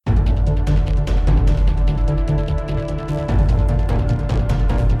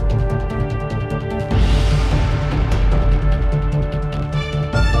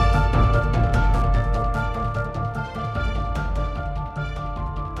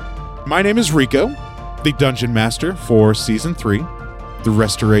My name is Rico, the Dungeon Master for Season 3, the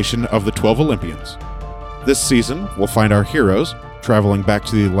restoration of the 12 Olympians. This season, we'll find our heroes traveling back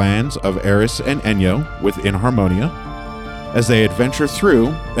to the lands of Eris and Enyo within Harmonia, as they adventure through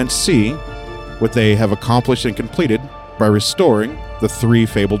and see what they have accomplished and completed by restoring the 3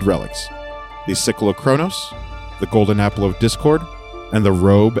 fabled relics, the Sickle of Kronos, the Golden Apple of Discord, and the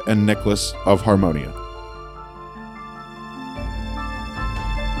Robe and Necklace of Harmonia.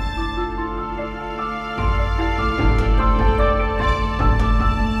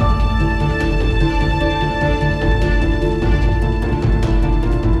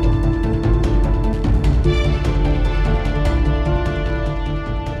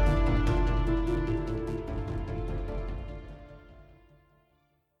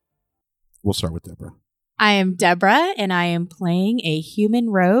 We'll start with Deborah. I am Deborah, and I am playing a human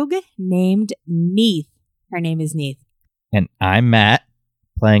rogue named Neith. Her name is Neith. And I'm Matt,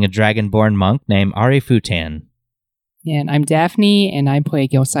 playing a dragonborn monk named Ari Futan. And I'm Daphne, and I play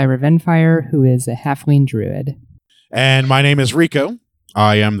Gelsira Venfire, who is a halfling druid. And my name is Rico.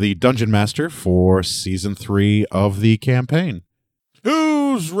 I am the Dungeon Master for Season 3 of the campaign.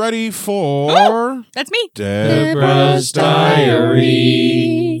 Who's ready for... That's me. Deborah's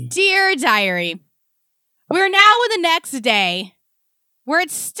Diary. Dear Diary, we're now in the next day, where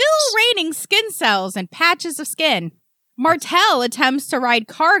it's still raining skin cells and patches of skin. Martel attempts to ride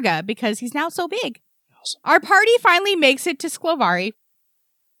Karga because he's now so big. Our party finally makes it to Sklovari,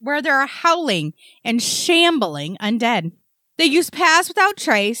 where there are howling and shambling undead. They use Pass Without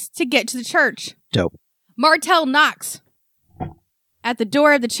Trace to get to the church. Dope. Martel knocks at the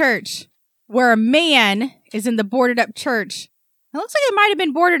door of the church, where a man is in the boarded up church. It looks like it might have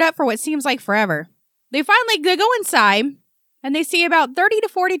been boarded up for what seems like forever. They go inside, and they see about 30 to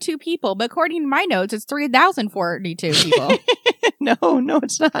 42 people, but according to my notes, it's 3,042 people. No,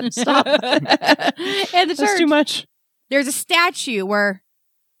 it's not. Stop. And the church. That's too much. There's a statue where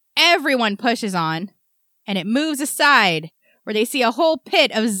everyone pushes on, and it moves aside, where they see a whole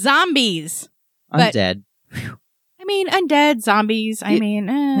pit of zombies. Undead. I mean, undead, zombies.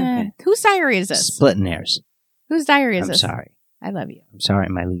 Okay. Whose diary is this? Splitting hairs. Whose diary is I'm this? sorry. I love you. I'm sorry,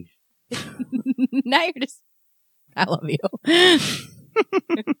 my liege. Now you're just... I love you.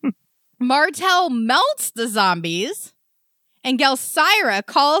 Martel melts the zombies, and Gelsira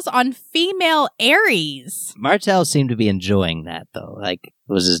calls on female Ares, Martel seemed to be enjoying that, though. Like, it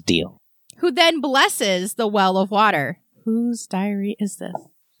was his deal. who then blesses the well of water. Whose diary is this?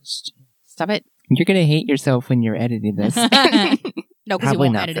 Stop it. You're going to hate yourself when you're editing this. No, because you Probably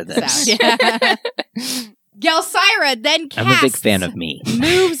won't not edit for this this. out. Gelsira then casts... I'm a big fan of me.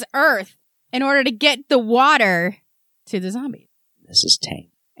 ...moves Earth in order to get the water to the zombies. This is tame.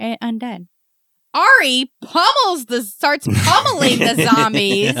 And undead. Ari starts pummeling the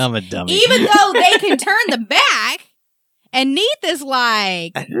zombies, I'm a dummy. even though they can turn them back. And Neith is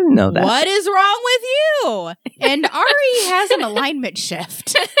like, I didn't know that. what is wrong with you? And Ari has an alignment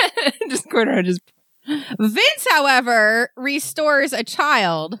shift. Vince, however, restores a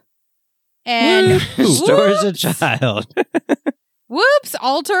child. And Restores a child. whoops,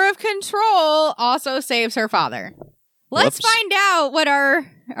 Altar of Control also saves her father. Let's Whoops. find out what our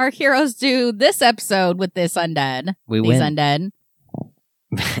heroes do this episode with this undead. We These win. undead.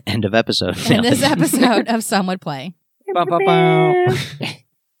 End of episode. In this episode of Some Would Play. Bow, bow, bow.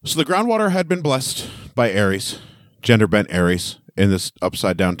 So the groundwater had been blessed by Ares, gender-bent Ares, in this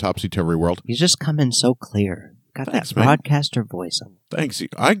upside-down, topsy-turvy world. He's just coming so clear. Got Thanks, that man. broadcaster voice. Thanks.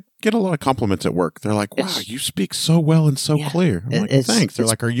 I get a lot of compliments at work. They're like, wow, It's- you speak so well and so Yeah. clear. I'm like, It's- thanks. They're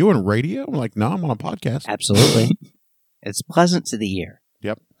it's- like, are you on radio? I'm like, no, I'm on a podcast. Absolutely. It's pleasant to the ear.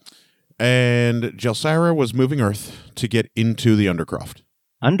 Yep. And Gelsira was moving Earth to get into the Undercroft.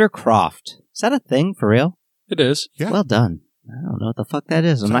 Undercroft. Is that a thing for real? It is. Yeah. Well done. I don't know what the fuck that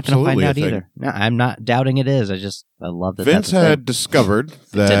is. I'm It's not going to find absolutely a out thing. either. No, I'm not doubting it is. I love that. Vince that's a had thing. discovered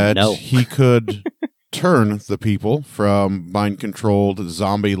Didn't that know. he could turn the people from mind-controlled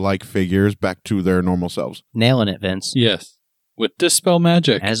zombie-like figures back to their normal selves. Nailing it, Vince. Yes. With Dispel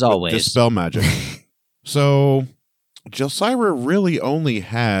Magic. As always. Dispel magic. So Gelsira really only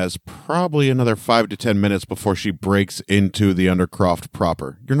has probably another 5 to 10 minutes before she breaks into the Undercroft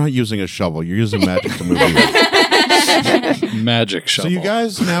proper. You're not using a shovel. You're using magic to move you. Magic shovel. So you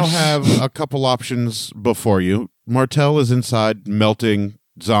guys now have a couple options before you. Martel is inside melting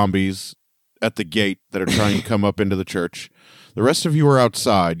zombies at the gate that are trying to come up into the church. The rest of you are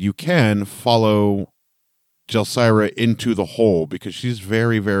outside. You can follow Gelsira into the hole because she's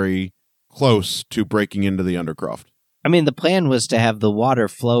very, very close to breaking into the Undercroft. I mean, the plan was to have the water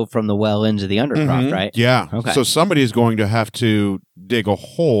flow from the well into the Undercroft, Mhm. right? Yeah. Okay. So somebody's going to have to dig a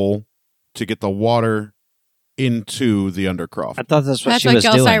hole to get the water into the Undercroft. I thought that's what That's she what was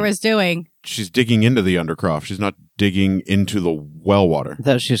doing. Gelsira's doing. She's digging into the Undercroft. She's not digging into the well water. I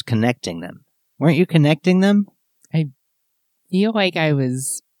thought she was connecting them. Weren't you connecting them? Feel like I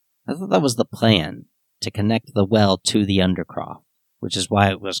was. I thought that was the plan, to connect the well to the Undercroft, which is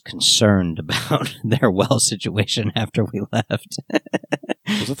why I was concerned about their well situation after we left.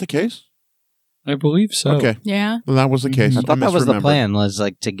 Was that the case? I believe so. Okay. Yeah. Well, that was the case. I thought that was the misremembered. plan, was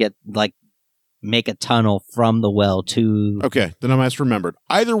like to get, like, make a tunnel from the well to Okay, then I misremembered.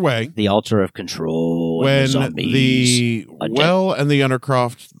 Either way, the altar of control. and when zombies. the Undead. well and the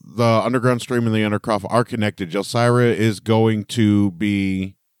Undercroft, the underground stream and the Undercroft are connected, Gelsira is going to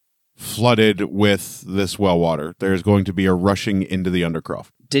be flooded with this well water. There's going to be a rushing into the Undercroft.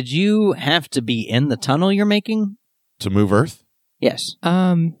 Did you have to be in the tunnel you're making? To move Earth? Yes.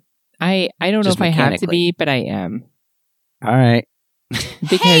 I don't know Just if I have to mechanically. be, but I am. All right.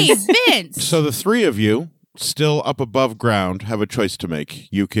 Because Hey, Vince! So the three of you, still up above ground, have a choice to make.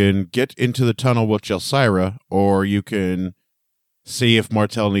 You can get into the tunnel with Gelsira, or you can see if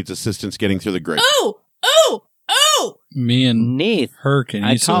Martel needs assistance getting through the grate. Ooh! Ooh! Ooh! Me and Neath. her can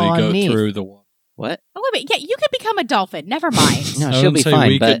I easily call on go Neith. through the water. What? Oh, wait a minute. Yeah, you could become a dolphin. Never mind. No, I she'll wouldn't be say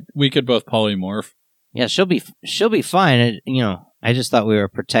fine, but we could both polymorph. yeah, she'll be fine. I just thought we were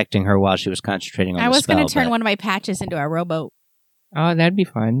protecting her while she was concentrating on I the was spell. going to turn but one of my patches into a rowboat. oh, that'd be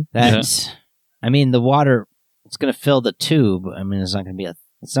fun. That's. I mean, the water. It's going to fill the tube. I mean, it's not going to be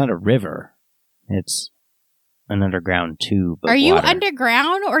It's not a river. It's an underground tube. Of Are you water.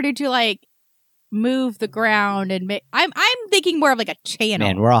 underground, or did you like move the ground and make? I'm thinking more of like a channel.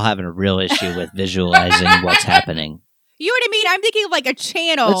 Man, we're all having a real issue with visualizing what's happening. You know what I mean? I'm thinking of like a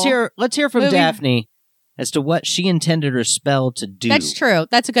channel. Let's hear from Moving- Daphne as to what she intended her spell to do. That's true.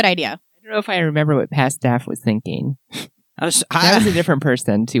 That's a good idea. I don't know if I remember what past staff was thinking. I was, That was a different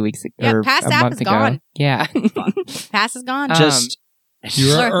person 2 weeks ago. Yeah, or past a staff month is ago. gone. Yeah. Pass is gone. just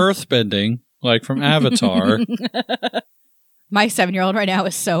You are Sure. earthbending, like from Avatar, My 7-year-old right now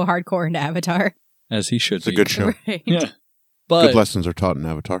is so hardcore into Avatar. as he should It's a be. good show. Right. Yeah. Good But lessons are taught in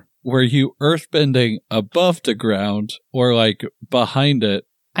Avatar. were you earthbending above the ground or like behind it?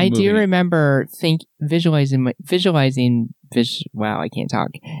 I do moving? remember visualizing wow, I can't talk.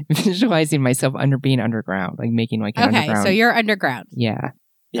 Visualizing myself being underground, like making like an Okay, underground. so you're underground. yeah.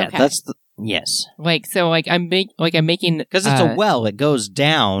 yeah, okay. that's yes, I'm making because it's a well. It goes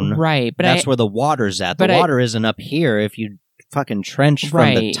down. right, but That's where the water's at. The but I- water isn't up here. If you fucking trench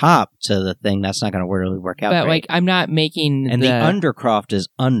from the Right. top to the thing, that's not going to really work out. but great. like I'm not making and the Undercroft is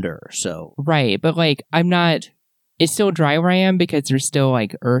under, so right, but like I'm not. It's still dry where I am because there's still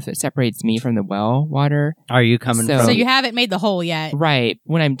like earth that separates me from the well water. are you coming So- from? So you haven't made the hole yet. Right.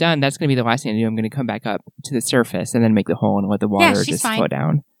 When I'm done, that's going to be the last thing I do. I'm going to come back up to the surface and then make the hole and let the water she's just fine. flow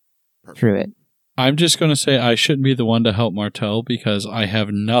down through it. I'm just going to say I shouldn't be the one to help Martel because I have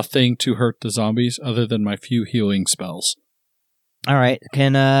nothing to hurt the zombies other than my few healing spells. All right,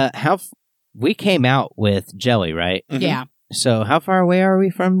 we came out with Jelly, right? Mhm. Yeah. So how far away are we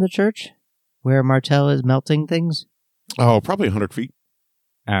from the church where Martel is melting things? Oh, probably 100 feet.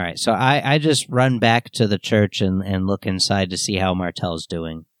 All right, so I just run back to the church and look inside to see how Martel's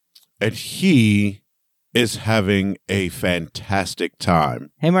doing. And he is having a fantastic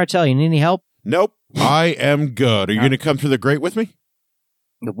time. Hey, Martel, you need any help? Nope, I am good. Are you going to come through the grate with me?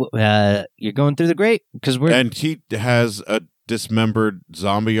 You're going through the grate? Because we're... And he has a dismembered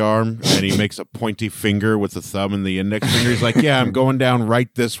zombie arm, and he makes a pointy finger with the thumb and the index finger. He's like, yeah, I'm going down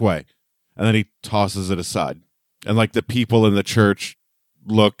right this way. And then he tosses it aside. And like the people in the church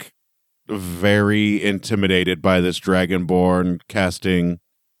look very intimidated by this dragonborn casting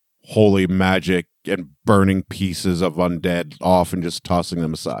holy magic and burning pieces of undead off and just tossing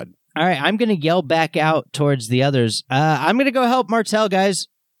them aside. All right, I'm going to yell back out towards the others. I'm going to go help Martel, guys.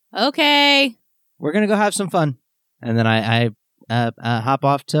 Okay. We're going to go have some fun. And then I hop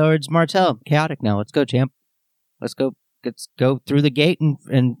off towards Martel. Chaotic now. Let's go, champ. Let's go through the gate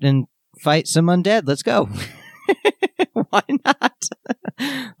and fight some undead. Let's go. Why not?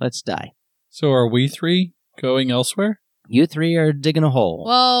 Let's die. So are we three going elsewhere? You three are digging a hole.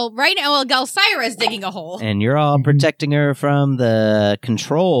 Well, right now, Gelsira is digging a hole. And you're all protecting her from the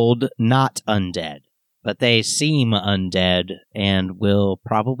controlled, not undead. But they seem undead and will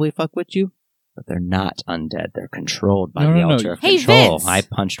probably fuck with you. But they're not undead. They're controlled by No, the no, no. altar of Hey, control. Vince. I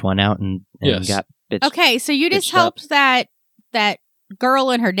punched one out and Yes. got bits. Okay, so you just Bitched up. helped that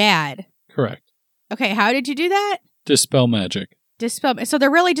girl and her dad. Correct. Okay, how did you do that? Dispel magic. Dispel. So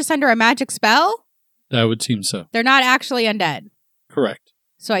they're really just under a magic spell? That would seem so. They're not actually undead. Correct.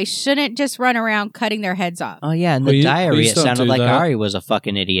 So I shouldn't just run around cutting their heads off. Oh, yeah. In the Please- diary, please it don't sounded do like that. Ari was a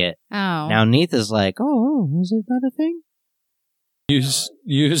fucking idiot. Oh. Now Neith is like, oh, is it not a thing?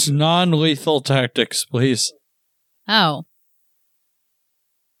 Use non-lethal tactics, please. Oh.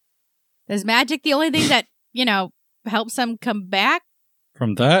 Is magic the only thing that, helps them come back?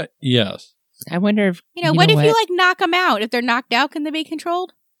 From that, yes. I wonder if What if you knock them out? If they're knocked out, can they be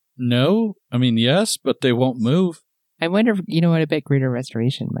controlled? No, I mean yes, but they won't move. I wonder if I bet greater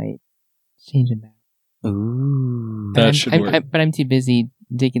restoration might change them back. Ooh. That should work. But I'm too busy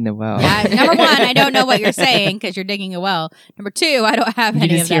digging the well. Number one, I don't know what you're saying because you're digging a well. Number two, I don't have You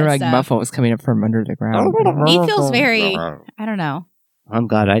any of just that hear like stuff. muffles coming up from under the ground. Neith feels very, I don't know. I'm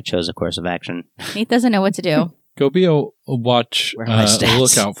glad I chose a course of action. Neith doesn't know what to do. Go be a watch, Where are my a stats?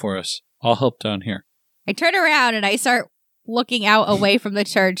 lookout for us. I'll help down here. I turn around and I start looking out away from the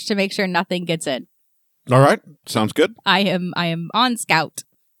church to make sure nothing gets in. All right. Sounds good. I am on scout.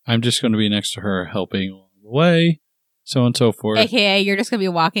 I'm just going to be next to her, helping along the way, so on and so forth. AKA, you're just going to be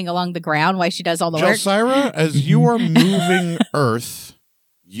walking along the ground while she does all the work. Jelsira, as you are moving Earth,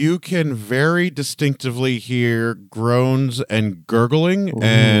 you can very distinctively hear groans and gurgling Ooh.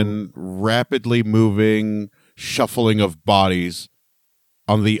 and rapidly moving shuffling of bodies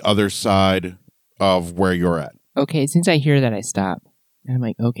on the other side of where you're at. Okay, since I hear that, I stop. And I'm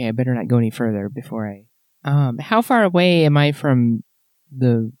like, okay, I better not go any further before I. How far away am I from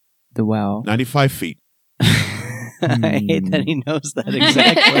the well? 95 feet. I hate that he knows that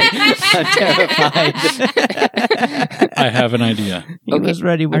exactly. I'm terrified. I have an idea. He Okay, was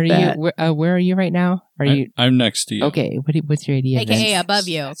ready with Are that. you? Where are you right now? Are you? I'm next to you. Okay. What's your idea? AKA then? above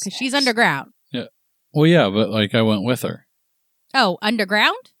you because she's underground. Well, yeah, but I went with her. Oh,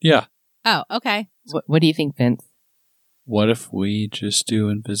 underground? Yeah. Oh, okay. What do you think, Vince? What if we just do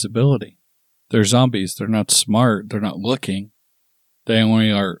invisibility? They're zombies. They're not smart. They're not looking. They only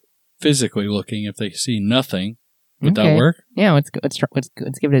are physically looking. If they see nothing, would that Okay. work? Yeah, let's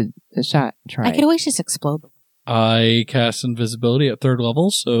give it a shot. Try. I could always just explode them. I cast invisibility at 3rd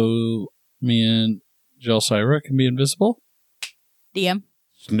level, so me and Jelsira can be invisible. DM.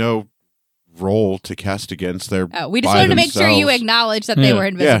 There's no roll to cast against their. Oh, we just by wanted to make sure you themselves. acknowledged that they Yeah. were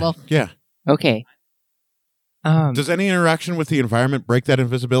invisible. Yeah. Okay. Does any interaction with the environment break that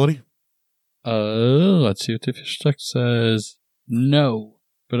invisibility? Let's see what the fish text says. No,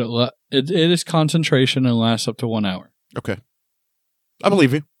 but it is concentration and lasts up to 1 hour. Okay. I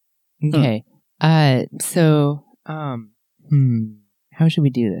believe you. Okay. So, how should we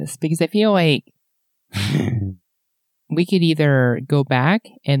do this? Because I feel like we could either go back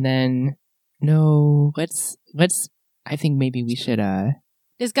and then I think maybe we should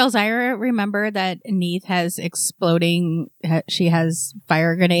Does Galzyra remember that Neith has she has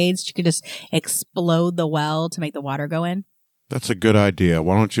fire grenades? She could just explode the well to make the water go in? That's a good idea.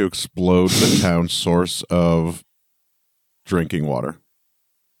 Why don't you explode the town's source of drinking water?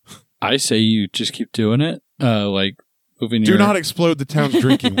 I say you just keep doing it, like moving Do your not explode the town's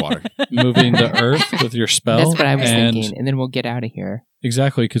drinking water. moving the earth with your spell. That's what I was and thinking, and then we'll get out of here.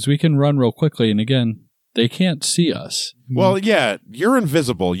 Exactly, because we can run real quickly, and again, they can't see us. Well, yeah, you're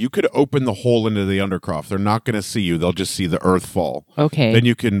invisible. You could open the hole into the undercroft. They're not going to see you. They'll just see the earth fall. Okay. Then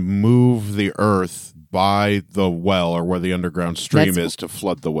you can move the earth by the well or where the underground stream That's- is to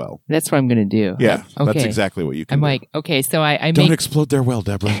flood the well. That's what I'm going to do. Yeah, that's Okay. exactly what you can I'm do. like, okay, so I Don't make explode their well,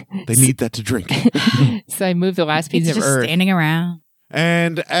 Deborah. They need that to drink. so I move the last piece It's of just earth. standing around.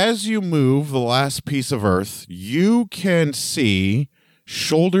 And as you move the last piece of earth, you can see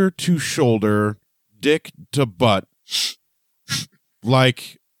shoulder to shoulder, dick to butt,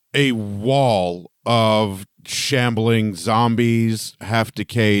 like a wall of shambling zombies,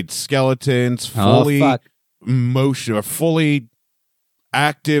 half-decayed skeletons, fully fully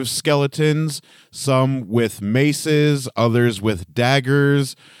active skeletons, some with maces, others with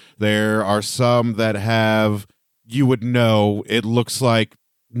daggers. There are some that have, you would know, it looks like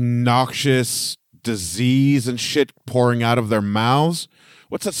noxious disease and shit pouring out of their mouths.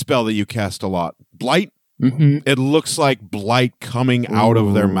 What's that spell that you cast a lot? Blight? Mm-hmm. It looks like blight coming out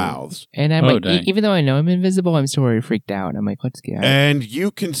of their Ooh. mouths. And I'm Oh, like, dang. even though I know I'm invisible, I'm still already freaked out. I'm like, let's get out. And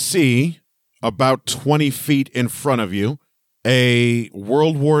you can see about 20 feet in front of you a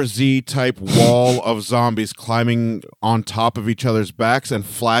World War Z type wall of zombies climbing on top of each other's backs and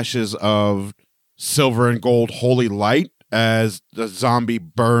flashes of silver and gold holy light as the zombie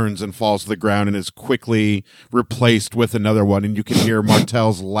burns and falls to the ground and is quickly replaced with another one. And you can hear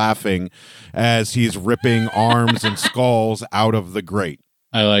Martell's laughing as he's ripping arms and skulls out of the grate.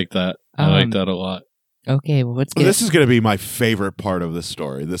 I like that. I like that a lot. Okay, well, let's get This is going to be my favorite part of this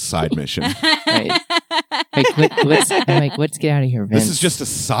story, this side mission. Right. Let's get out of here, Vince. This is just a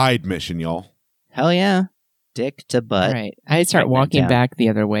side mission, y'all. Hell yeah. Dick to butt. All right. I start Right walking down. back the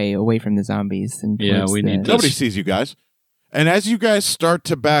other way, away from the zombies. And Yeah, towards we the- need to- Nobody sees you guys. And as you guys start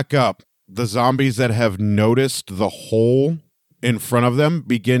to back up, the zombies that have noticed the hole in front of them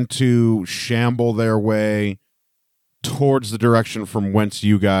begin to shamble their way towards the direction from whence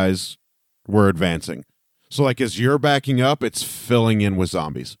you guys were advancing. So, like, as you're backing up, it's filling in with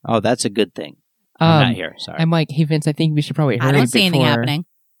zombies. Oh, that's a good thing. I'm not here. Sorry. I'm like, hey, Vince, I think we should probably hurry I don't see anything before- happening.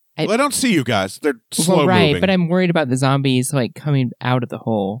 Well, I don't see you guys. They're slow Well, right, moving. but I'm worried about the zombies, like, coming out of the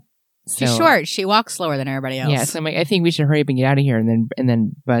hole. She's So- short. She walks slower than everybody else. Yeah, so I'm like, I think we should hurry up and get out of here, and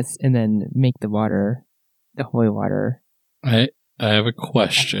then make the holy water. I have a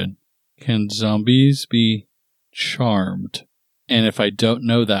question. Can zombies be charmed? And if I don't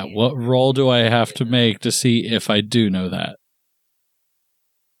know that, what roll do I have to make to see if I do know that?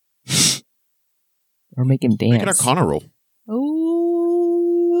 Or make him dance. Make an Arcana roll.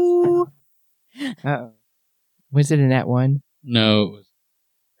 Ooh. Uh-oh. Was it a nat 1? No, it was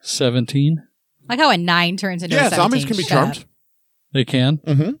 17. Like how a 9 turns into a Yeah, 17. zombies can be Shut up. charmed. They can?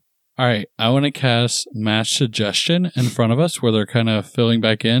 Mm-hmm. All right, I want to cast Mass Suggestion in front of us where they're kind of filling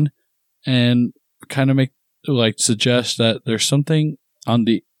back in and kind of suggest that there's something on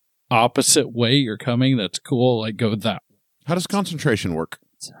the opposite way you're coming that's cool, like go that way. How does concentration work?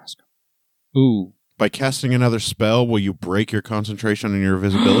 Ooh. By casting another spell, will you break your concentration and your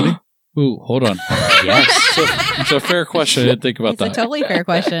visibility? Ooh, hold on. Yes. It's a fair question. I didn't think about It's a that. totally fair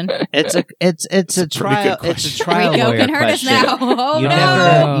question. It's a pretty trial. good It's a question. trial Rico lawyer can hurt us question. now. Oh,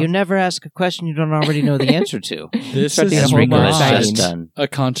 You no. never ask a question you don't already know the answer to. This Start is thinking As a whole Rico more has exciting. just done. a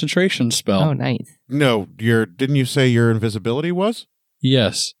concentration spell. Oh, nice. No, didn't you say your invisibility was?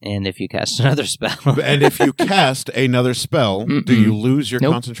 Yes. And if you cast another spell, And if you cast another spell, do you lose your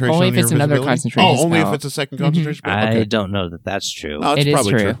Nope. concentration Only on if your it's another invisibility? concentration Oh, only spell. if it's a second concentration spell? I Okay. don't know that that's true. Oh, that's It is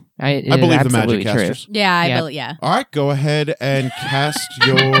probably true. true. I I believe the magic absolutely true. casters. Yeah, I Yeah. believe. Yeah. All right, go ahead and cast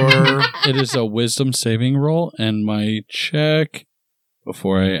your... It is a wisdom saving roll, and my check,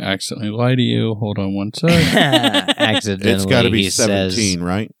 before I accidentally lie to you, hold on one sec. Accidentally, It's got to be he 17, says,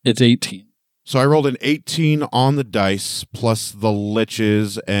 right? It's 18. So I rolled an 18 on the dice, plus the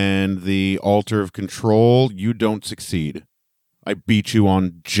liches and the altar of control. You don't succeed. I beat you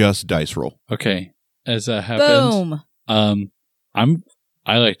on just dice roll. Okay. As that happens, Boom.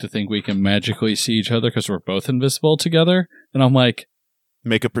 I like to think we can magically see each other because we're both invisible together. And I'm like,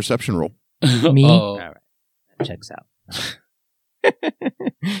 Make a perception roll. Me? Oh, All right, that checks out.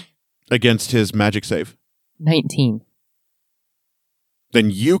 Against his magic save. 19. Then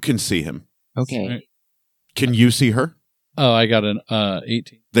you can see him. Okay. Can you see her? oh, I got an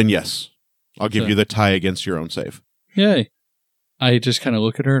 18. Then yes. I'll give So- you the tie against your own save. Yay. I just kind of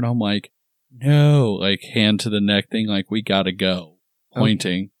look at her and I'm like, no, like hand to the neck thing, like we gotta go.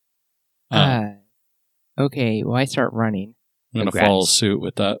 Pointing. Okay, well, I start running. I'm gonna congrats. follow suit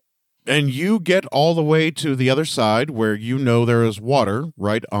with that. And you get all the way to the other side where you know there is water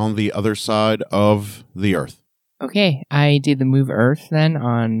right on the other side of the earth. Okay, I do the move Earth then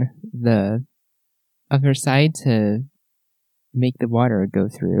on the other side to make the water go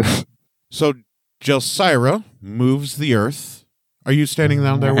through. So Jelsira moves the earth. Are you standing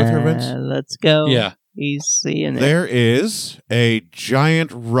down there with her, Vince? Let's go. Yeah. He's seeing it. There is a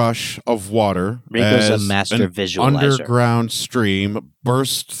giant rush of water Rico's a as master an visualizer. underground stream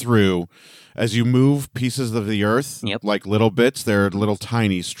bursts through. As you move pieces of the earth, Yep. like little bits, there are little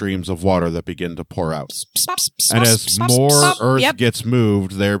tiny streams of water that begin to pour out. And as more earth Yep. gets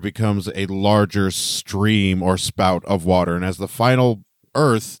moved, there becomes a larger stream or spout of water. And as the final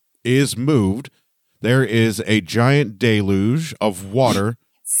earth is moved, there is a giant deluge of water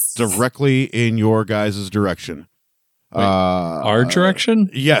directly in your guys' direction. Wait, Our direction?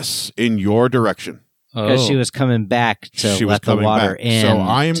 Yes, in your direction. Because Oh. she was coming back to She was let the coming water back. in So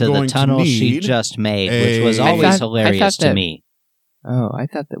I am to going the to tunnel she need just made, a- which was I always thought hilarious to that- me. Oh, I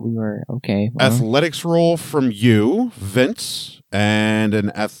thought that we were okay. Well, Athletics roll from you, Vince, and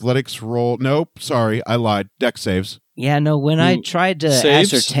an athletics roll. Nope, sorry, I lied. Deck saves. Yeah, no, when I Ooh, tried to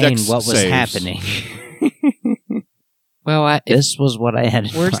saves? ascertain Dex what was saves. happening, well, this was what I had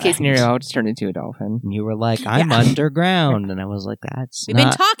in worst case mind. scenario, I'll just turn into a dolphin. And you were like, I'm underground. And I was like, that's We've been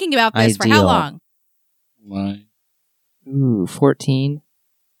not talking about this for how ideal. long? My. Ooh, 14.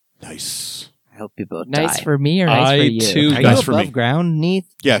 Nice. I hope you both Nice die. for me or nice I for you? too Are you Nice for above me. ground,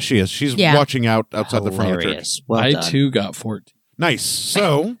 Neath? Yeah, she is. She's Yeah. watching out outside the front of the church. Hilarious. Well I done. too got 14. Nice.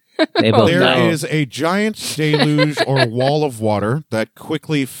 So They both there know. is a giant deluge or wall of water that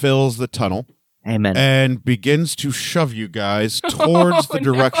quickly fills the tunnel. Amen. and begins to shove you guys towards the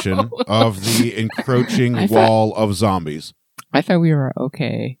direction of the encroaching I thought- wall of zombies. I thought we were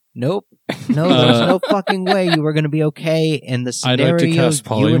okay. Nope. No, there's no fucking way you were going to be okay in the I'd scenario like to cast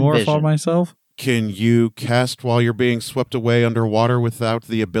you polymorph envision. on myself. Can you cast while you're being swept away underwater without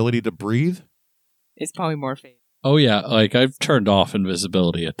the ability to breathe? It's polymorphic. Oh yeah, like I've turned off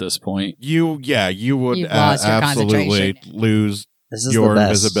invisibility at this point. You would You've lost your absolutely concentration. lose This is your the best.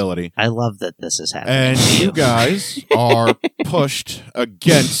 invisibility. I love that this is happening. And to you guys are pushed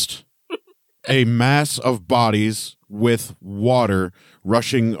against a mass of bodies with water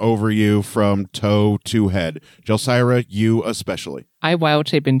rushing over you from toe to head. Jelsira, you especially. I wild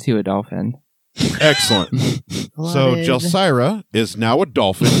shape into a dolphin. Excellent. So Jelsira is now a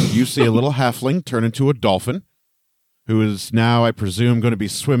dolphin. You see a little halfling turn into a dolphin, who is now, I presume, going to be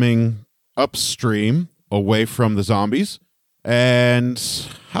swimming upstream away from the zombies. And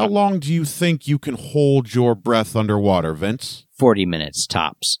how long do you think you can hold your breath underwater, Vince? 40 minutes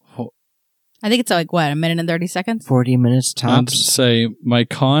tops. I think it's like, what, a minute and 30 seconds? 40 minutes I'd tops. say my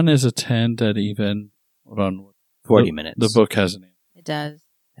con is a 10 at even. Hold on. 40 minutes. The book has an. It does.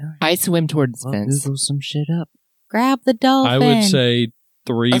 I swim towards Well, Vince. Google some shit up. Grab the dolphin. I would say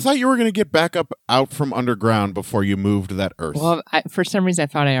 3. I thought you were going to get back up out from underground before you moved to that earth. Well, for some reason, I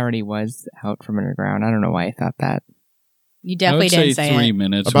thought I already was out from underground. I don't know why I thought that. You I definitely would say didn't say 3 it.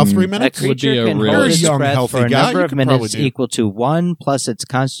 minutes. About 3 would- minutes? A would be creature a can real- hold its Young, breath healthy for a guy. number You of could probably minutes do. equal to 1 plus its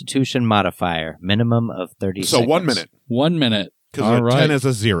constitution modifier, minimum of 30 So seconds. 1 minute, 1 minute. because All a right. 10 is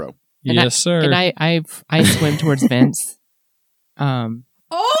a 0. And Yes, sir. And I swim towards Vince. Oh,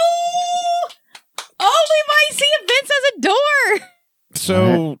 we might see if Vince has a door.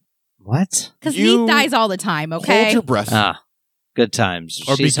 So What? Because You he dies all the time, okay? hold your breath. Ah, good times.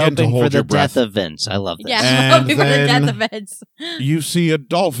 Or She's begin to hoping hold for the your breath. death of Vince. I love this. Yeah, And hoping for the then- death of Vince. You see a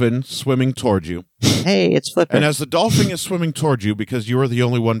dolphin swimming towards you. Hey, it's Flipper. And as the dolphin is swimming towards you, because you are the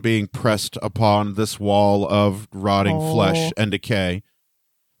only one being pressed upon this wall of rotting flesh and decay,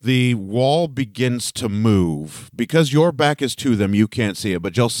 the wall begins to move. Because your back is to them, you can't see it,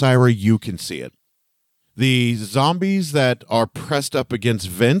 but Jelsira, you can see it. The zombies that are pressed up against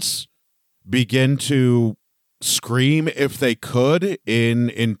Vince begin to scream if they could in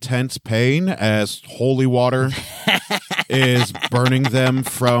intense pain as holy water is burning them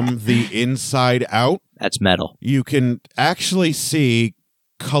from the inside out. That's metal. You can actually see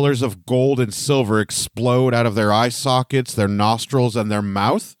colors of gold and silver explode out of their eye sockets, their nostrils, and their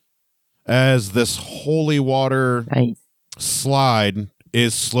mouth as this holy water Nice. slide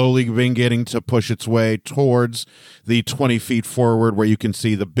is slowly beginning to push its way towards the 20 feet forward where you can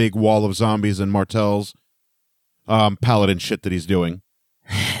see the big wall of zombies and Martel's paladin shit that he's doing.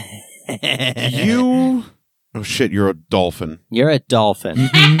 You... Oh shit, you're a dolphin. You're a dolphin.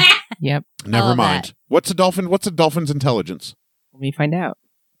 Yep. Never love mind. that. What's a dolphin? What's a dolphin's intelligence? Let me find out.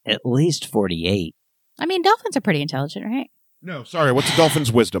 At least 48. I mean, dolphins are pretty intelligent, right? No, sorry. What's a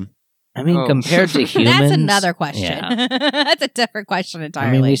dolphin's wisdom? I mean, Oh. compared to humans... That's another question. Yeah. That's a different question I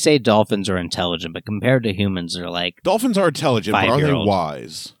entirely. mean, we say dolphins are intelligent, but compared to humans, they're like Dolphins are intelligent, but are they 5-year-old.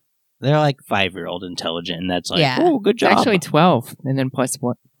 wise? 5-year-old intelligent, and that's like, Yeah. oh, good job. Actually, 12. And then plus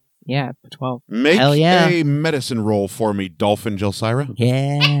one. Yeah, 12. Make Hell yeah. a medicine roll for me, Dolphin Jelsira.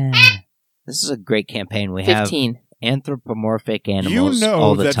 yeah. This is a great campaign. We have 15. anthropomorphic You animals know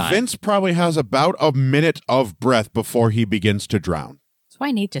all the that time. Vince probably has about a minute of breath before he begins to drown. That's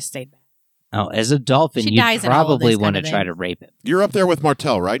why Nate just stayed back. Oh, as a dolphin, She you dies in all of probably this want to kind of try thing. to rape him. You're up there with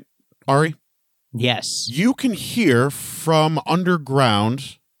Martel, right, Ari? Yes. You can hear from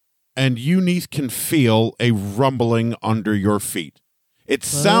underground, and Eunice can feel a rumbling under your feet. It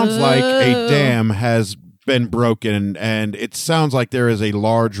sounds like a Whoa. dam has been broken, and it sounds like there is a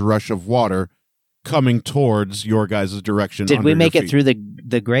large rush of water coming towards your guys' direction. Did under we your make it feet. through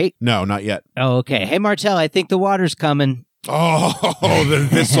the grate? No, not yet. Oh, okay. Hey, Martel, I think the water's coming. Oh, then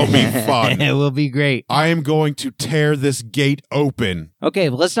this will be fun. It will be great. I am going to tear this gate open. Okay,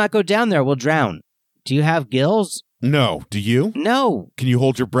 well, let's not go down there. We'll drown. Do you have gills? No, do you? No. Can you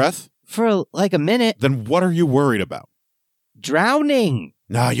hold your breath? For like a minute. Then what are you worried about? Drowning.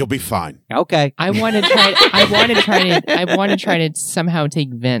 Nah, you'll be fine. Okay. I want to try. I want to try to somehow take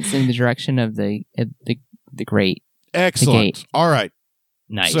Vince in the direction of the grate. Excellent. All right.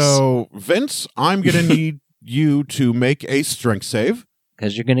 Nice. So, Vince, I'm going to need you to make a strength save.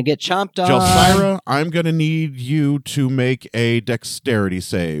 Because you're going to get chomped on. Jelsira, I'm going to need you to make a dexterity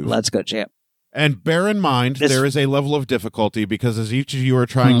save. Let's go, champ. And bear in mind, This- there is a level of difficulty because as each of you are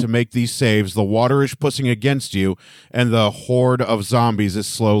trying to make these saves, the water is pushing against you, and the horde of zombies is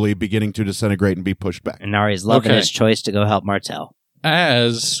slowly beginning to disintegrate and be pushed back. And Nari's loving Okay. his choice to go help Martel.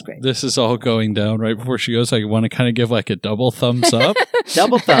 as Great. this is all going down, right before she goes, I want to kind of give like a double thumbs up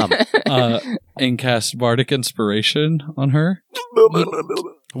Double thumb. and cast Bardic Inspiration on her.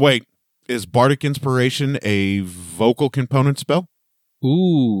 Wait, is Bardic Inspiration a vocal component spell?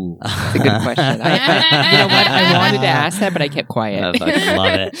 Ooh. That's a good question. You know what? I wanted to ask that, but I kept quiet. I fucking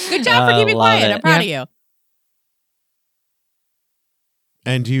love it. Good job for keeping love quiet. it. I'm proud of you.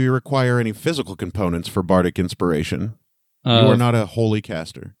 And do you require any physical components for Bardic Inspiration? You are not a holy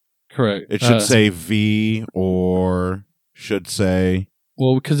caster. Correct. It should say V or should say...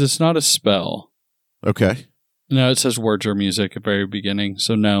 Well, because it's not a spell. Okay. No, it says words or music at the very beginning,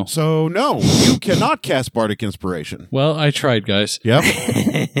 so no. So, no, you cannot cast Bardic Inspiration. Well, I tried, guys. Yep.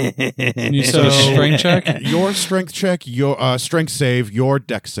 You said a strength check? Your strength check, your strength save, your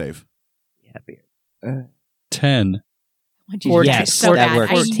dex save. 10. Yes, so that bad.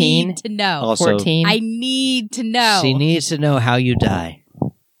 works. I 14. need to know. Also, 14. I need to know. she needs to know how you die.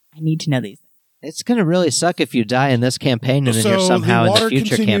 I need to know these things. It's going to really suck if you die in this campaign and then you're somehow in the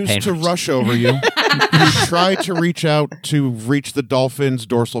future continues campaign. to rush over you. You try to reach out to reach the dolphin's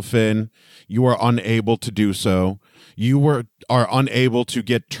dorsal fin. You are unable to do so. You are unable to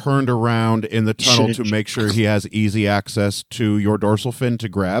get turned around in the tunnel to make sure he has easy access to your dorsal fin to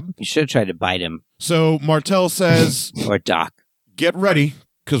grab. You should have tried to bite him. So Martel says, Or Doc. get ready,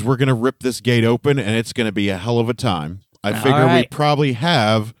 because we're going to rip this gate open, and it's going to be a hell of a time. I figure we probably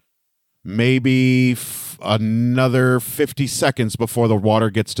have maybe another 50 seconds before the water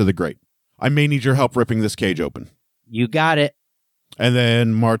gets to the grate. I may need your help ripping this cage open. You got it. And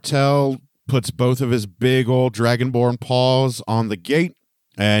then Martel puts both of his big old dragonborn paws on the gate,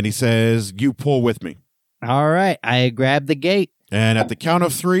 and he says, you pull with me. All right. I grabbed the gate. And at the count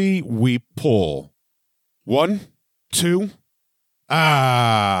of 3, we pull. 1, 2,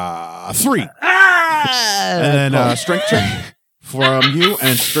 3. And then strength check from you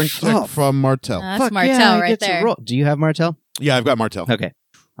and strength check from Martel. That's Fuck Martel yeah, he right gets a there. roll. Do you have Martel? Yeah, I've got Martel. Okay.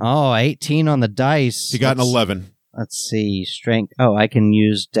 Oh, 18 on the dice. He got an 11. Let's see. Strength. Oh, I can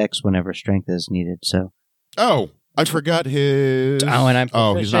use Dex whenever strength is needed. So. Oh, I forgot his... Oh, and I'm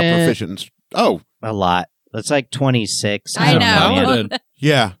Oh, he's not proficient. Oh, A lot. That's like 26. I don't know. Paladin.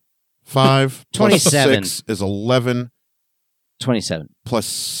 yeah. 5 plus 27. 6 is 11 27. plus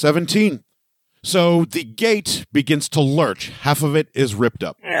 17. So the gate begins to lurch. Half of it is ripped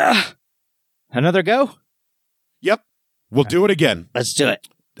up. Another go? Yep. We'll do it again. Let's do it.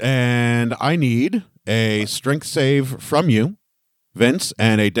 And I need a strength save from you, Vince,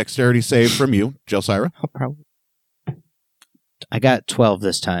 and a dexterity save from you, Jelsira. I'll probably. I got 12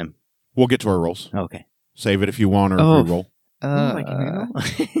 this time. We'll get to our rolls. Okay. Save it if you want or Oh. re-roll.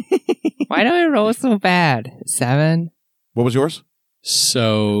 Why do I roll so bad? 7? What was yours?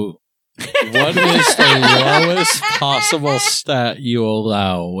 So, what is the lowest possible stat you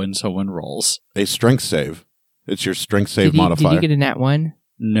allow when someone rolls? A strength save. It's your strength save Did modifier. you get a nat 1?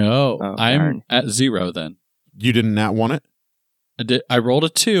 No, Oh, I'm darn. at 0 then. You didn't nat one it? I rolled a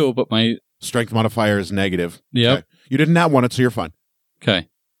 2, but my... Strength modifier is negative. Yep. Okay. You didn't nat one it, so you're fine. Okay.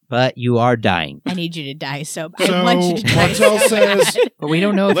 But you are dying. I need you to die so bad. So I want you to die Martel so says, bad. But we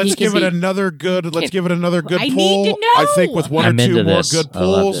don't know if let's he give can it see. another good. Let's give it another good I pull. need to know. I think with one I'm or two into more this. good I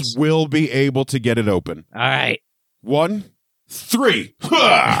love pulls, this. we'll be able to get it open. All right. 1, 3,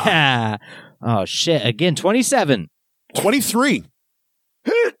 Oh, shit. Again, 27. 23.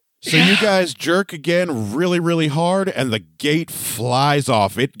 So you guys jerk again really, really hard, and the gate flies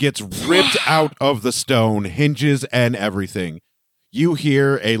off. It gets ripped out of the stone, hinges and everything. You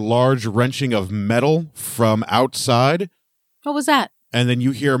hear a large wrenching of metal from outside, What was that? and then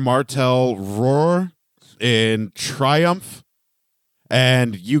you hear Martel roar in triumph,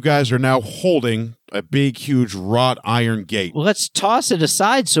 and you guys are now holding a big, huge wrought iron gate. Well, let's toss it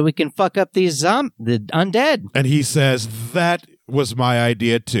aside so we can fuck up these the undead. And he says, that was my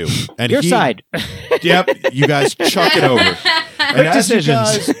idea too. And Your he, side. Yep, you guys chuck it over. And Quick as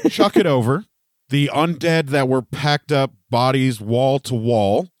decisions. you guys chuck it over, the undead that were packed up, bodies wall to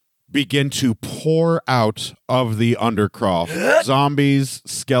wall, begin to pour out of the undercroft. Zombies,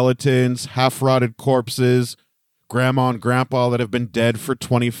 skeletons, half-rotted corpses, grandma and grandpa that have been dead for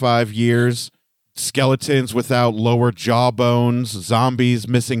 25 years, skeletons without lower jaw bones, zombies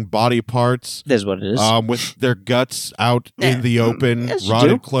missing body parts, That's what it is. with their guts out in the open, Yes, you rotted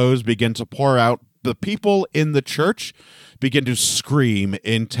do. clothes begin to pour out. The people in the church begin to scream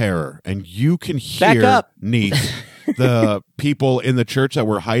in terror, and you can Back hear up. Neath, the people in the church that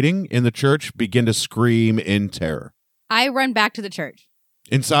were hiding in the church begin to scream in terror. I run back to the church.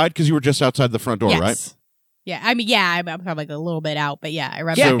 Inside, because you were just outside the front door, yes. right? Yeah, I mean, I'm probably like a little bit out, but yeah, I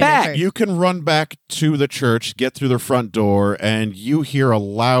run Get back. back! To the church. You can run back to the church, get through the front door, and you hear a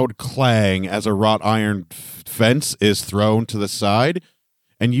loud clang as a wrought iron fence is thrown to the side,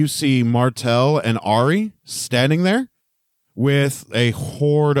 and you see Martel and Ari standing there with a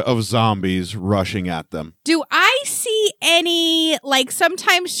horde of zombies rushing at them. Do I see any, like,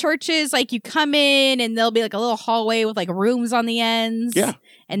 sometimes churches, like, you come in and there'll be, like, a little hallway with, like, rooms on the ends? Yeah.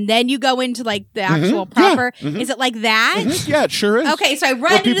 And then you go into, like, the actual proper. Is it like that? Yeah, it sure is. Okay, so I Where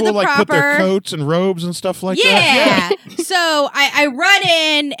run into people the like proper. put their coats and robes and stuff like that. Yeah. So I run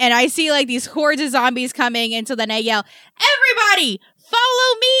in and I see, like, these hordes of zombies coming. And so then I yell, everybody,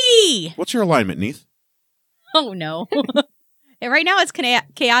 follow me. What's your alignment, Neith? Oh, no. And right now it's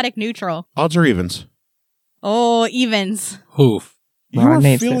chaotic neutral. Odds or evens? Oh, evens. Oof. You Well, are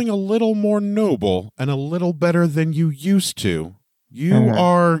Nathan. feeling a little more noble and a little better than you used to. You Uh-huh.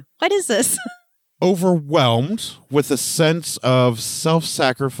 are What is this? overwhelmed with a sense of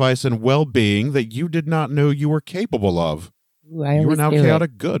self-sacrifice and well-being that you did not know you were capable of. Ooh, I You are always now knew it.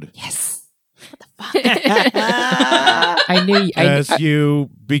 chaotic good. Yes. I knew. As you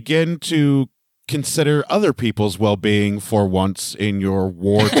begin to consider other people's well-being for once in your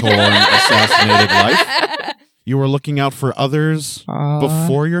war-torn, assassinated life, you are looking out for others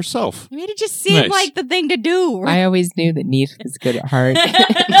before yourself. You made it just seem Nice. like the thing to do. I always knew that Neith was good at heart.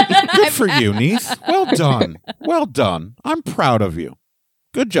 Good for you, Neith. Well done. Well done. I'm proud of you.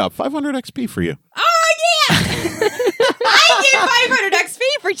 Good job. 500 XP for you. Oh, yeah. I get 500 XP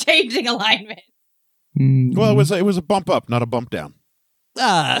for changing alignment. Well, it was a bump up, not a bump down.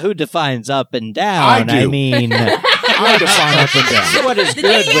 Who defines up and down? I do. mean, I define up and down. what is The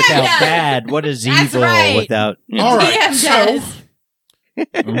good DM without does. bad? What is That's evil right. without? All right. DM So does.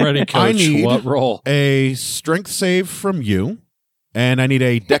 I'm ready, I coach. need- What roll? a strength save from you, and I need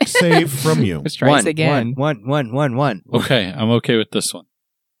a dex save from you. Let's try this again. One. Okay, I'm okay with this one.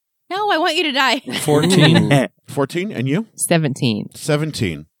 No, I want you to die. 14. 14, and you? 17.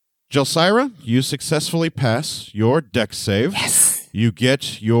 17. Jelsira, you successfully pass your dex save. Yes. You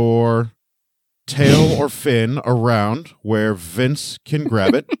get your tail or fin around where Vince can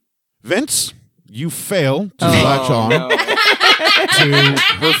grab it. Vince, you fail to latch on to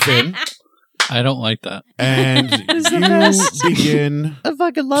her fin, I don't like that. and you begin I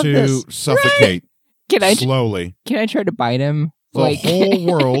fucking love to this. suffocate Can I slowly. try to bite him? The whole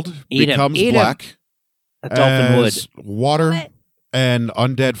world Eat 'em, becomes eat 'em. black A dolphin would. as water What? and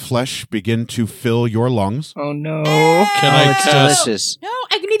undead flesh begin to fill your lungs. Oh no. Can Oh, I it's cast? delicious. No,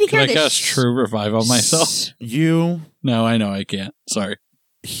 I need to Can hear I this. cast True Revive on myself? You No, I know I can't. Sorry.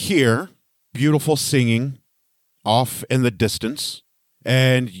 hear beautiful singing off in the distance,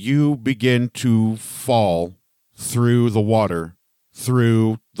 and you begin to fall through the water,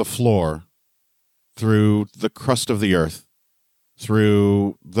 through the floor, through the crust of the earth,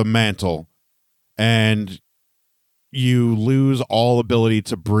 through the mantle, and you lose all ability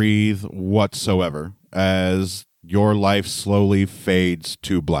to breathe whatsoever as your life slowly fades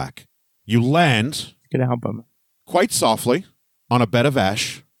to black. You land Gonna help him. quite softly on a bed of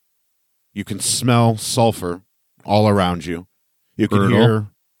ash. You can smell sulfur all around you. You can Brutal. hear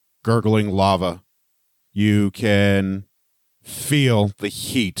gurgling lava. You can feel the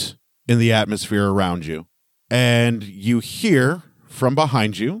heat in the atmosphere around you. And you hear from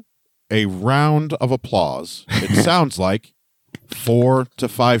behind you a round of applause. It sounds like 4 to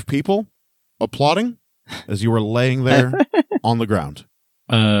 5 people applauding as you were laying there on the ground.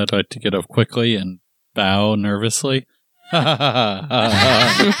 I'd like to get up quickly and bow nervously.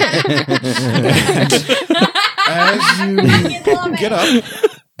 As you get up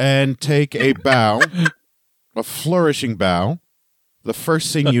and take a bow, a flourishing bow, the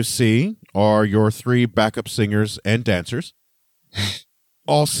first thing you see are your 3 backup singers and dancers,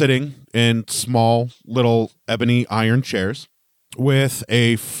 all sitting in small little ebony iron chairs, with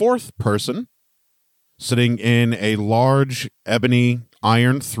a 4th person sitting in a large ebony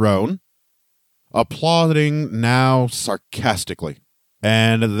iron throne, applauding now sarcastically.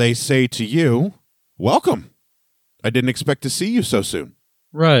 And they say to you, "Welcome. I didn't expect to see you so soon."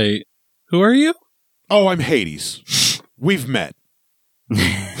 Right. Who are you? "Oh, I'm Hades. We've met."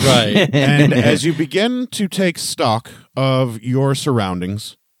 Right. And as you begin to take stock of your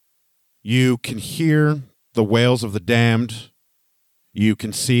surroundings, you can hear the wails of the damned. You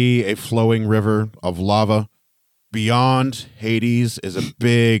can see a flowing river of lava. Beyond Hades is a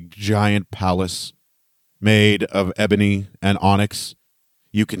big, giant palace made of ebony and onyx.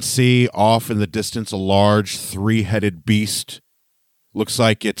 You can see off in the distance a large 3-headed beast. Looks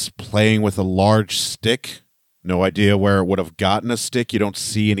like it's playing with a large stick. No idea where it would have gotten a stick. You don't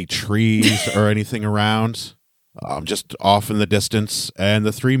see any trees or anything around. just off in the distance, and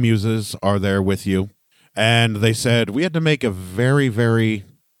the three muses are there with you. And they said, we had to make a very, very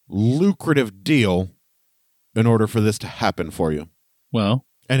lucrative deal in order for this to happen for you. Well,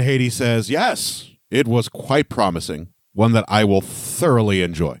 And Hades says, yes, it was quite promising, one that I will thoroughly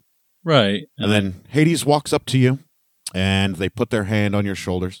enjoy. right. And then Hades walks up to you, and they put their hand on your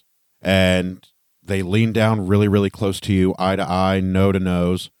shoulders, and they lean down really, really close to you, eye to eye, nose to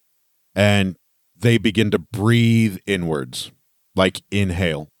nose, and they begin to breathe inwards, like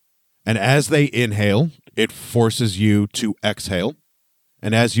inhale. And as they inhale, it forces you to exhale.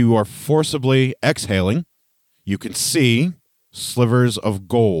 And as you are forcibly exhaling, you can see slivers of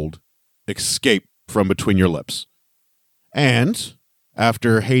gold escape from between your lips. And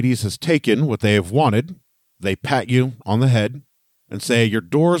after Hades has taken what they have wanted, they pat you on the head and say, your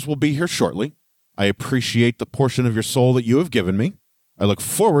doors will be here shortly. I appreciate the portion of your soul that you have given me. I look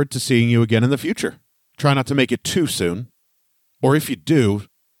forward to seeing you again in the future. Try not to make it too soon. Or if you do,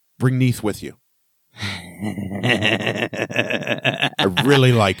 bring Neith with you. I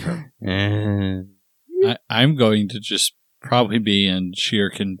really like her. I'm going to just probably be in sheer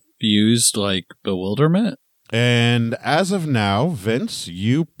confused, like, bewilderment. And as of now, Vince,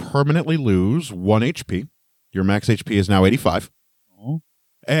 you permanently lose 1 HP. Your max HP is now 85. Oh.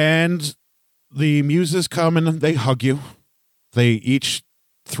 And the muses come and they hug you. They each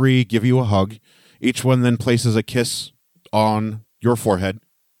three give you a hug. Each one then places a kiss on your forehead.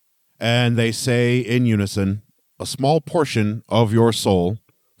 And they say in unison, a small portion of your soul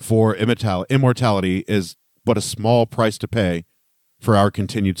for immortality is but a small price to pay for our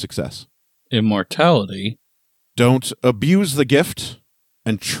continued success. Immortality? Don't abuse the gift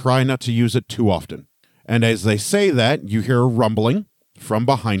and try not to use it too often. And as they say that, you hear a rumbling from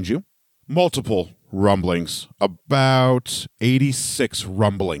behind you. Multiple rumblings. About 86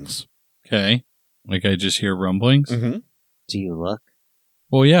 rumblings. Okay. Like, I just hear rumblings? Mm-hmm. Do you look?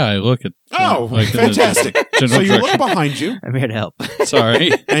 Well, yeah, I look at... Oh, like, in the fantastic. general So you look direction. behind you, I'm here to help.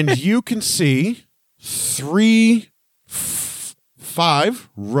 Sorry. and you can see 5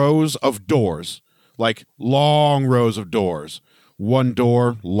 rows of doors. Like long rows of doors. One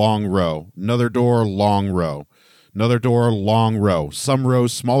door, long row. Another door, long row. Another door, long row. Some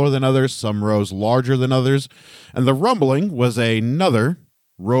rows smaller than others, some rows larger than others. And the rumbling was another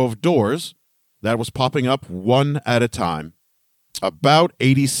row of doors that was popping up one at a time. About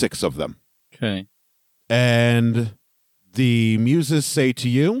 86 of them. Okay. And the muses say to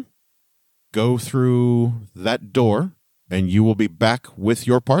you, go through that door and you will be back with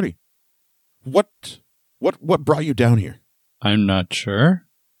your party. What brought you down here? I'm not sure.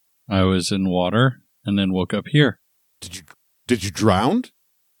 I was in water and then woke up here. Did you drown?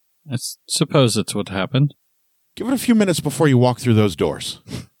 I suppose that's what happened. Give it a few minutes before you walk through those doors.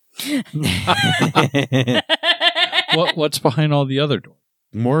 What's behind all the other doors?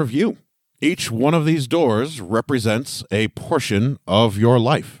 More of you. Each one of these doors represents a portion of your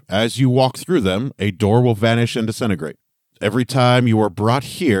life. As you walk through them, a door will vanish and disintegrate. Every time you are brought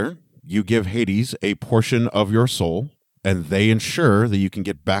here, you give Hades a portion of your soul, and they ensure that you can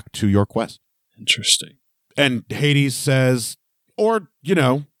get back to your quest. Interesting. And Hades says, or,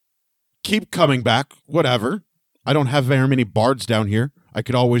 keep coming back, whatever. I don't have very many bards down here. I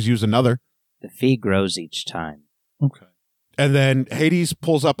could always use another. The fee grows each time. Okay. And then Hades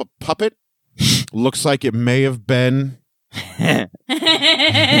pulls up a puppet. Looks like it may have been, at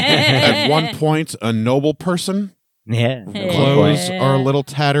one point, a noble person. Yeah. Clothes are a little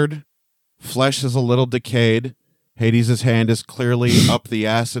tattered. Flesh is a little decayed. Hades' hand is clearly up the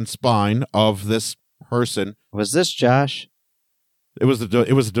ass and spine of this person. Was this Josh? It was the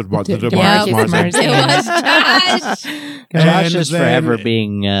Demarcus Demarcus Mars. It was Josh. Josh And is then forever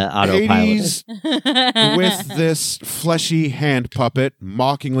being autopiloted. Hades, with this fleshy hand puppet,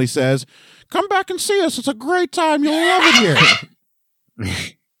 mockingly says, come back and see us. It's a great time. You'll love it here.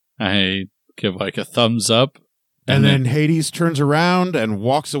 I give like a thumbs up. And then Hades turns around and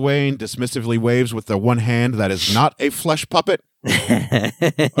walks away and dismissively waves with the one hand that is not a flesh puppet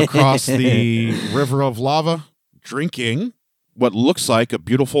across the river of lava, drinking what looks like a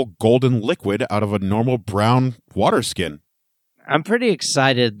beautiful golden liquid out of a normal brown water skin. I'm pretty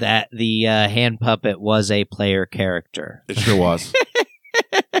excited that the hand puppet was a player character. It sure was.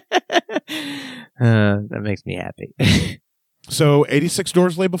 That makes me happy. So 86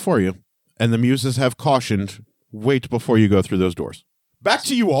 doors lay before you, and the muses have cautioned, wait before you go through those doors. Back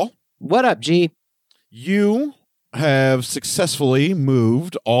to you all. What up, G? You have successfully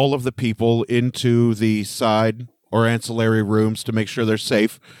moved all of the people into the side or ancillary rooms to make sure they're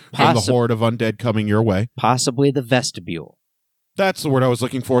safe from the horde of undead coming your way. Possibly the vestibule. That's the word I was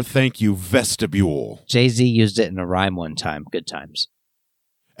looking for. Thank you, vestibule. Jay-Z used it in a rhyme one time. Good times.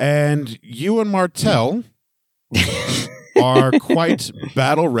 And you and Martell are quite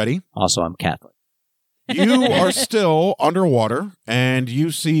battle ready. Also, I'm Catholic. You are still underwater, and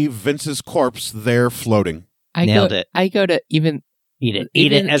you see Vince's corpse there floating. Nailed it. I go to even Eat it.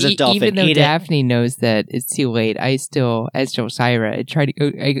 Eat it as a dolphin. Even though Eat it. Daphne knows that it's too late, I still, as Josira, I try to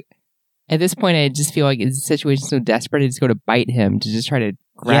go. At this point, I just feel like it's a situation so desperate. I just go to bite him to just try to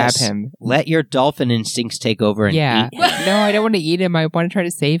grab Yes. him. Let your dolphin instincts take over and Yeah. eat him. No, I don't want to eat him. I want to try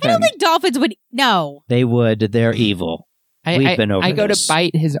to save I him. don't think dolphins would. No. They would. They're evil. We've been over I go this. to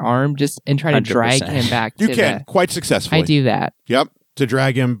bite his arm just and try to 100%. drag him back. You to can, quite successfully. I do that. Yep, to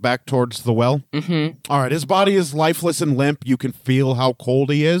drag him back towards the well. Mm-hmm. All right, his body is lifeless and limp. You can feel how cold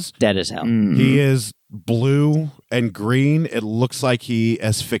he is. Dead as hell. He is blue and green. It looks like he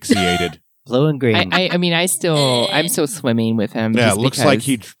asphyxiated. Blue and green. I'm still swimming with him. Yeah, just it looks because like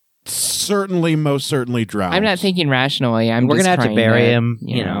he most certainly drowned. I'm not thinking rationally. We're going just to have to trying bury him.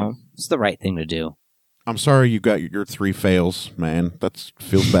 You know. It's the right thing to do. I'm sorry you got your 3 fails, man. That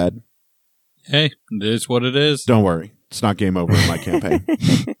feels bad. Hey, it is what it is. Don't worry. It's not game over in my campaign.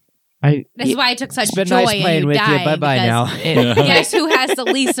 This is why I took such It's been joy nice playing in with you. dying, Bye-bye because now. Guess who has the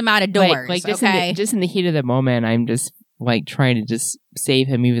least amount of doors? Like just, okay. in the heat of the moment, I'm just like trying to just save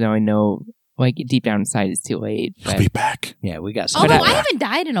him, even though I know like deep down inside it's too late. He'll But be back. Yeah, we got some. Although But I haven't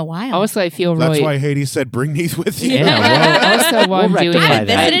died in a while. also, I feel That's really. why Hades said, bring these with you. Yeah, well, also, while I'm doing I rectify haven't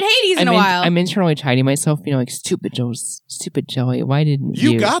that. visited Hades in a while. I'm internally chiding myself, like stupid Joey. Why didn't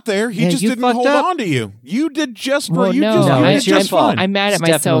you? You got there. He Yeah, just you didn't fucked hold up. on to you. You did just Well, you no, just, you No, did it's your just fault. fine. I'm mad at It's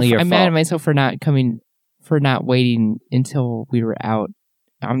myself. definitely your I'm mad fault. at myself for not waiting until we were out.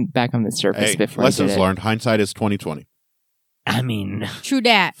 I'm back on the surface Hey, before lessons I did it. learned. Hindsight is 20/20. I mean, True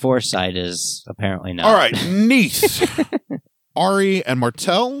dat. foresight is apparently not. All right, Neath, Ari, and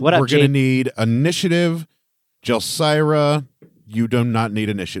Martell. What up, We're going to Jake? need initiative. Jelsira, you do not need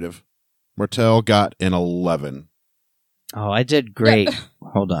initiative. Martell got an 11. Oh, I did great.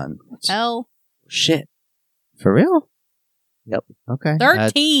 Hold on. L Shit. For real? Yep. Okay.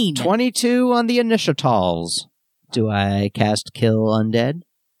 13. 22 on the initiatals. Do I cast Kill Undead?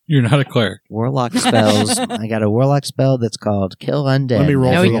 You're not a cleric. Warlock spells. I got a warlock spell that's called Kill Undead. Let me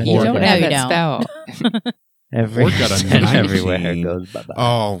roll No, for you, the you horde. don't then. No, have you that don't. spell. Every Horde got a and 19. everywhere it goes bye-bye.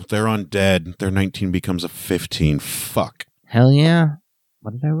 Oh, they're undead. Their 19 becomes a 15. Fuck. Hell yeah.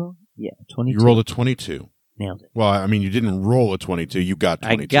 What did I roll? Yeah, 22. You rolled a 22. Nailed it. Well, I mean, you didn't roll a 22. You got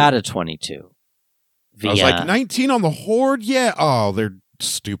 22. I got a 22. I was like, 19 on the horde? Yeah. Oh, they're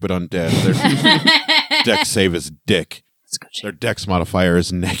stupid undead. Their dex save is dick. Let's go check. Their dex modifier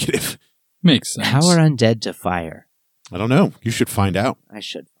is negative. Makes sense. How are undead to fire? I don't know. You should find out. I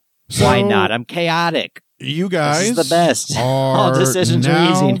should. So, Why not? I'm chaotic. You guys This is the best. are All decisions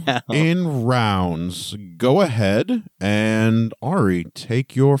are easy now. in rounds. Go ahead and Ari,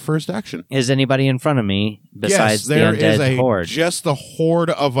 take your first action. Is anybody in front of me besides yes, there the undead is horde? just the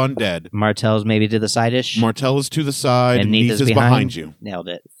horde of undead. Martell's maybe to the side-ish. Martell is to the side, And and Neath Neath is is behind behind? you. Nailed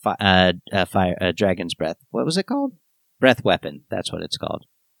it. Fire. Dragon's breath. What was it called? Breath weapon. That's what it's called.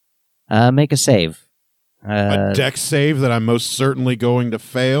 Make a save. A dex save that I'm most certainly going to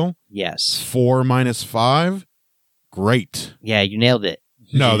fail. Yes. 4 minus 5. Great. Yeah, you nailed it.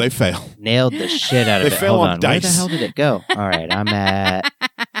 No, they fail. Nailed the shit out of They it. fail Hold on on. Where the dice. hell did it go? All right, I'm at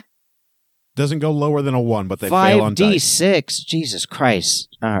Doesn't go lower than a 1, but they fail on dice. 5d6. Jesus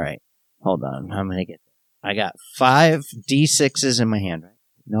Christ. All right. Hold on. I'm going to get I got 5 d6s in my hand, right?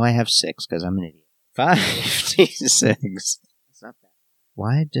 No, I have 6 because I'm an idiot. 5 d6. That's not bad.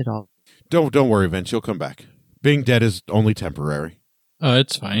 Why did all... Don't worry, Vince. You'll come back. Being dead is only temporary. Oh,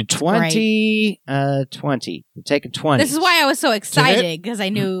 it's fine. 20. 20. You take a 20. This is why I was so excited, because I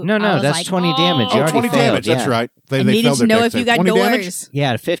knew. No, I was that's like, 20 damage. You Oh, already 20 failed, damage. That's yeah. right. I They needed failed to their know dex if you save. got 20 damage? doors.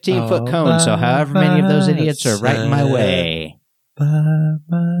 Yeah, 15-foot cone, so however many of those idiots are right in my way.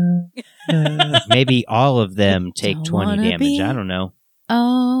 Maybe all of them take Don't 20 wanna damage. be- I don't know.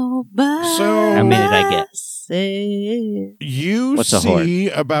 Oh, but So- How many did I get? You What's a horde? see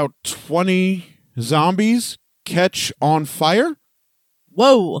about 20 zombies catch on fire,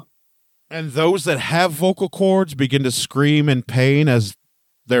 Whoa. and those that have vocal cords begin to scream in pain as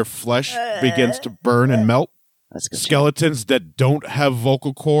their flesh begins to burn and melt. Let's go. Skeletons that don't have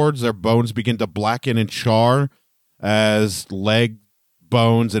vocal cords, their bones begin to blacken and char as leg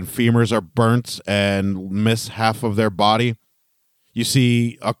bones and femurs are burnt and miss half of their body. You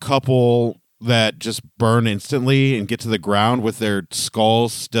see a couple that just burn instantly and get to the ground with their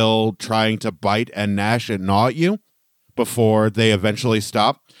skulls still trying to bite and gnash and gnaw at you. before they eventually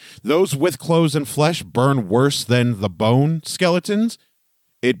stop. Those with clothes and flesh burn worse than the bone skeletons.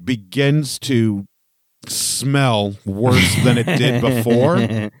 It begins to smell worse than it did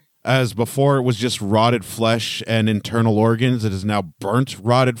before. As before it was just rotted flesh and internal organs, it is now burnt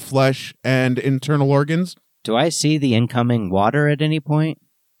rotted flesh and internal organs. Do I see the incoming water at any point?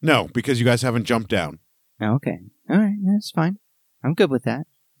 No, because you guys haven't jumped down. Oh, okay. All right, that's fine. I'm good with that.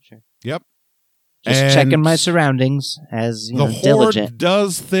 Sure. Yep. Just And checking my surroundings as the horde diligent.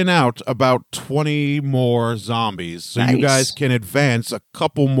 does thin out about 20 more zombies, so you Nice. guys can advance a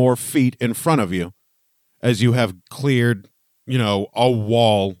couple more feet in front of you as you have cleared, a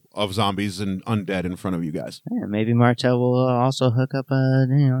wall of zombies and undead in front of you guys. Yeah, maybe Martel will also hook up,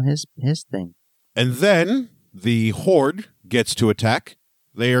 his thing. And then the horde gets to attack.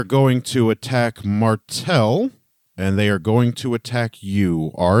 They are going to attack Martel, and they are going to attack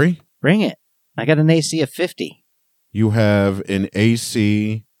you, Ari. Bring it. I got an AC of 50. You have an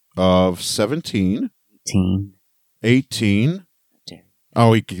AC of 17. 18. Damn.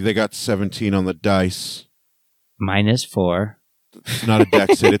 Oh, they got 17 on the dice. Minus 4. It's not a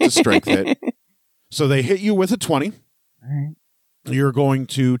dex hit, it's a strength hit. So they hit you with a 20. All right. You're going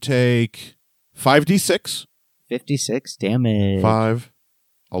to take 5d6. 56 damage. 5,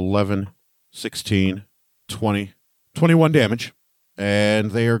 11, 16, 20, 21 damage.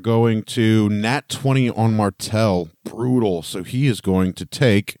 And they are going to nat 20 on Martel. Brutal. So he is going to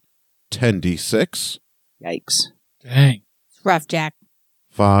take 10d6. Yikes. Dang. It's rough, Jack.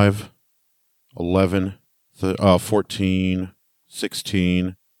 5, 11, 14,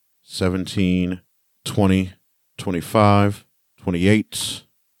 16, 17, 20, 25, 28,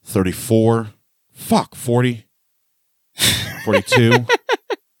 34, 40, 42,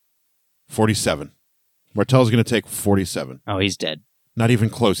 47. Martel's going to take 47. Oh, he's dead. Not even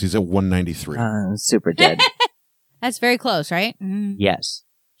close. He's at 193. Super dead. That's very close, right? Mm. Yes.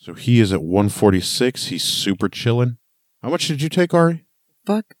 So he is at 146. He's super chilling. How much did you take, Ari?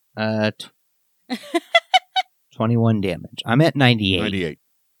 Fuck. 21 damage. I'm at 98. 98.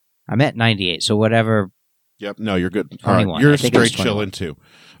 I'm at 98, so whatever. Yep. No, you're good. All right. 21. You're I think it was straight chilling, too.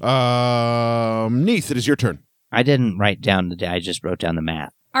 Neath, it is your turn. I didn't write down I just wrote down the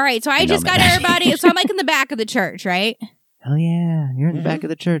math. All right, so I I know, just got man. everybody. So I'm like in the back of the church, right? Hell yeah. You're in the back of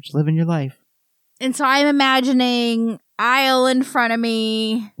the church, living your life. And so I'm imagining aisle in front of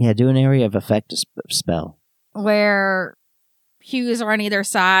me Yeah, do an area of effect spell. where pews are on either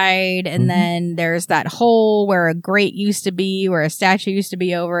side, and Mhm. then there's that hole where a grate used to be, where a statue used to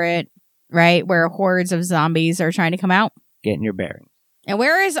be over it, right? Where hordes of zombies are trying to come out. Getting your bearings. And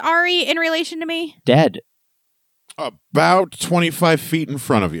where is Ari in relation to me? Dead. About 25 feet in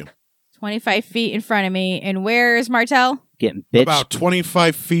front of you. 25 feet in front of me. And where is Martel? Getting bitched. About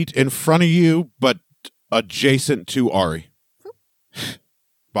 25 feet in front of you, but adjacent to Ari.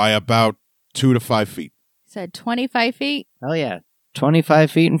 By about 2 to 5 feet. Said 25 feet. Hell yeah. 25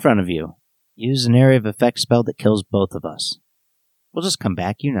 feet in front of you. Use an area of effect spell that kills both of us. We'll just come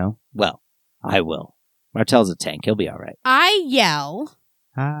back, Well, I will. Martel's a tank. He'll be all right. I yell,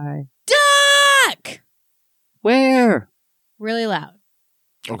 Hi. duck! Where? Really loud.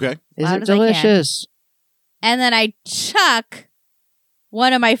 Okay. Is Loud it as I can. delicious? And then I chuck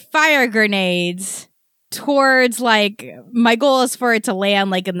one of my fire grenades towards, my goal is for it to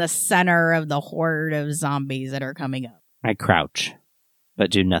land, in the center of the horde of zombies that are coming up. I crouch, but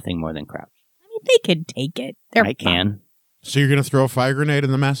do nothing more than crouch. I mean, they can take it. They're I fine. can. So you're going to throw a fire grenade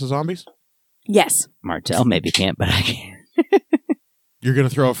in the mass of zombies? Yes. Martel maybe can't, but I can. You're going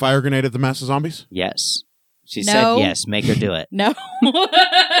to throw a fire grenade at the mass of zombies? Yes. She No. said yes. Make her do it. No.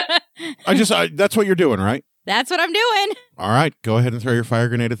 That's what you're doing, right? That's what I'm doing. All right. Go ahead and throw your fire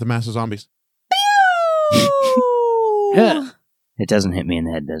grenade at the mass of zombies. Pew! It doesn't hit me in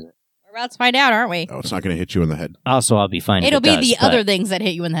the head, does it? We're about to find out, aren't we? Oh, it's not going to hit you in the head. Also, I'll be fine. if It'll it be does, the but other things that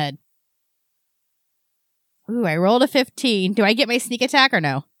hit you in the head. Ooh, I rolled a 15. Do I get my sneak attack or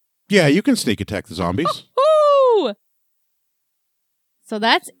no? Yeah, you can sneak attack the zombies. Woo! So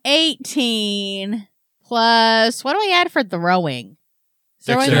that's 18 plus, what do I add for throwing?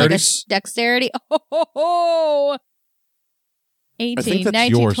 Throwing Dexterity? Dexterity. Oh, 18, think that's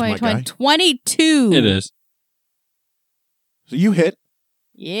 19, yours, 20, my 20, guy. 22. It is. So you hit.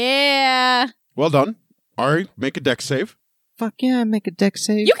 Yeah. Well done. Ari, make a dex save. fuck yeah, make a dex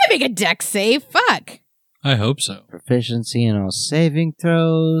save. You can make a dex save. Fuck. I hope so. Proficiency in all saving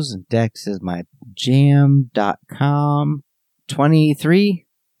throws, and dex is my jam.com. 23.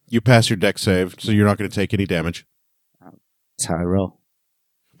 You pass your dex save, so you're not going to take any damage. That's how I roll.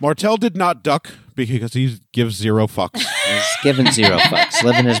 Martel did not duck because he gives 0 fucks. He's given 0 fucks,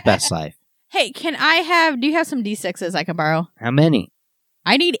 living his best life. Hey, Hey, do you have some D6s I can borrow? How many?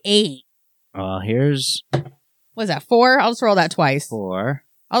 I need 8. Well, here's Was that 4? I'll just roll that twice. 4.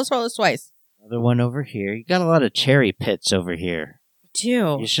 I'll just roll this twice. Another one over here. You got a lot of cherry pits over here.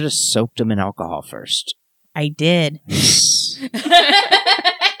 Two. You should have soaked them in alcohol first. I did.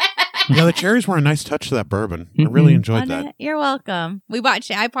 Yeah, the cherries were a nice touch to that bourbon. I really enjoyed that. You're welcome. I bought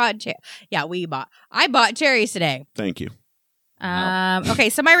cherries today. Thank you. Okay,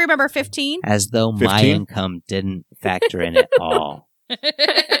 somebody remember 15? As though my 15? income didn't factor in at all.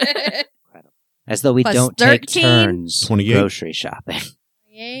 As though we Plus don't 13? take turns 28. grocery shopping.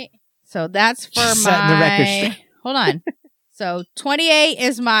 28. So that's for Setting the record my... straight. Hold on. So 28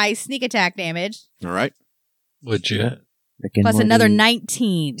 is my sneak attack All right. Legit. plus another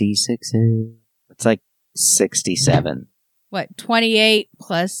 19. D6s. It's like 67. What? 28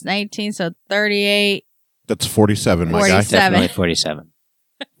 plus 19, so 38. That's 47, my guy. 47. Definitely 47.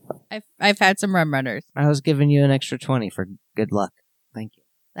 I've had some rum runners. I was giving you an extra 20 for good luck. Thank you.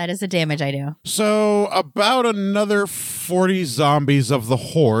 That is the damage I do. So, about another 40 zombies of the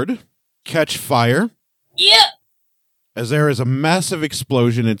Horde catch fire Yeah. as there is a massive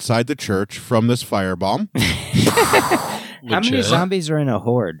explosion inside the church from this firebomb. How many Legit. zombies are in a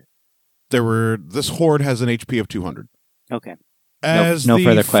horde? This Horde has an HP of 200. Okay. As No the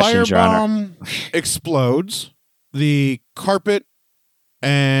further questions, Your Honor. firebomb explodes, the carpet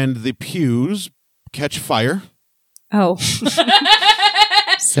and the pews catch fire. Oh.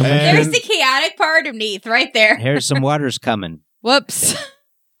 Someone And- There's the chaotic part of Neath right there. Here's some water's coming. Whoops.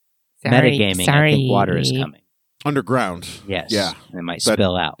 Metagaming. I think water is coming. Underground. Yes. Yeah. It might That-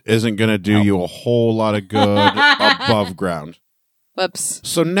 spill out. Isn't going to do No. you a whole lot of good above ground. Whoops.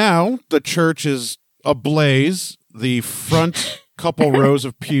 So now the church is ablaze. The front couple rows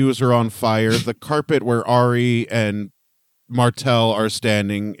of pews are on fire. The carpet where Ari and Martell are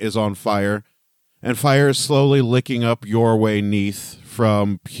standing is on fire. And fire is slowly licking up your way, Neath,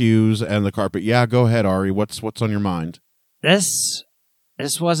 from pews and the carpet. Yeah, go ahead, Ari. What's on your mind? This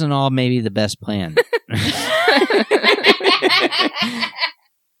wasn't all maybe the best plan.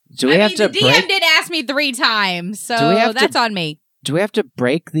 Do we have to the DM break? did ask me 3 times, so Do we have to- that's on me. Do we have to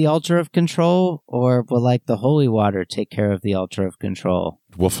break the altar of control, or will like the holy water take care of the altar of control?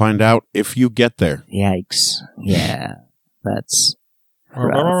 We'll find out if you get there. Yikes! Yeah, that's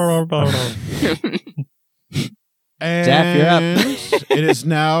rough. And Daff, you're up. it is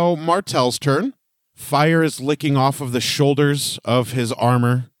now Martell's turn. Fire is licking off of the shoulders of his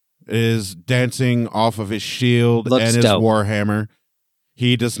armor, is dancing off of his shield Looks and his dope. warhammer.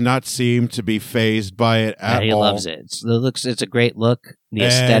 He does not seem to be phased by it at he all. loves it. It's a great look. The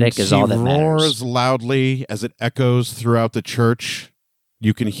aesthetic is all that He matters. roars loudly as it echoes throughout the church.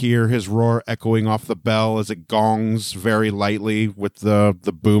 You can hear his roar echoing off the bell as it gongs very lightly with the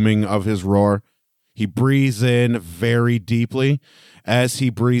booming of his roar. He breathes in very deeply. As he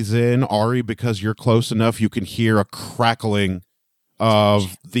breathes in, Ari, because you're close enough, you can hear a crackling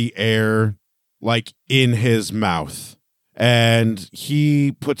of the air like in his mouth. And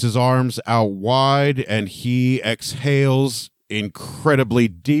he puts his arms out wide and he exhales incredibly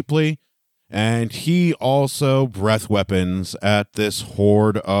deeply. And he also breath weapons at this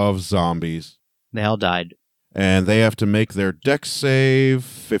horde of zombies. They all died. And they have to make their dex save.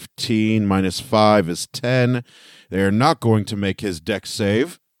 15 minus 5 is 10. They're not going to make his dex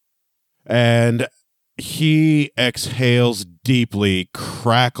save. And he exhales deeply,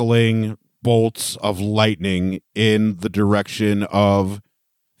 crackling bolts of lightning in the direction of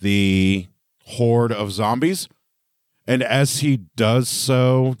the horde of zombies. And as he does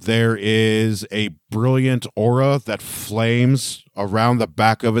so, there is a brilliant aura that flames around the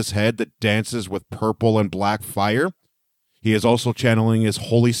back of his head that dances with purple and black fire. He is also channeling his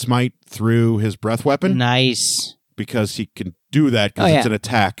Holy Smite through his breath weapon Nice. because he can do that because Oh, yeah. it's an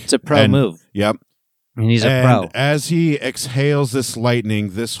attack. It's a pro And- move. Yep. And he's a And pro. as he exhales this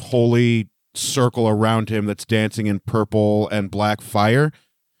lightning, this holy circle around him that's dancing in purple and black fire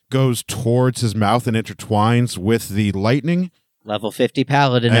goes towards his mouth and intertwines with the lightning. Level 50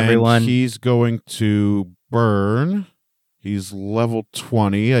 paladin, And everyone. he's going to burn. He's level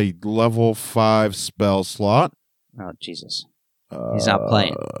 20, a level 5 spell slot. Oh, Jesus. He's not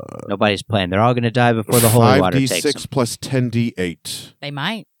playing. Nobody's playing. They're all going to die before the Uh, holy water takes 5d6 them. plus 10d8. They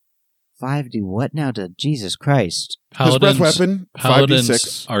might. 5D what now to Jesus Christ? His breath weapon, Paladins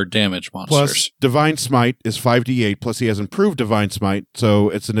 5d6. are damage Plus monsters. Divine Smite is 5d8, plus he has improved Divine Smite, so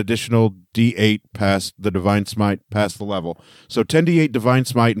it's an additional d8 past the Divine Smite, past the level. So 10d8 Divine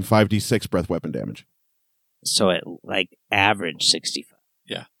Smite and 5d6 breath weapon damage. So it like average 65.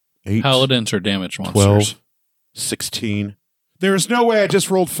 8, Paladins are damage monsters. 12, 16. There is no way I just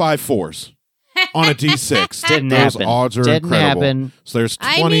rolled 5 4s. on a D6. Didn't Those happen. odds are Didn't incredible. happen. So there's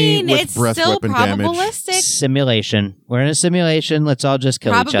 20 I mean, with it's breath still weapon damage. probabilistic. Simulation. We're in a simulation. Let's all just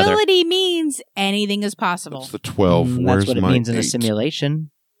kill each other. Probability means anything is possible. That's the 12. That's Where's what it my means in a 8?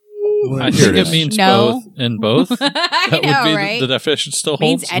 simulation. I Here think it it is. means No. both. In both, I that know, would be right? the definition still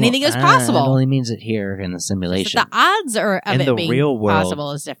means holds. anything is It possible. only means it here in the But simulation. the odds are of In it the being real world.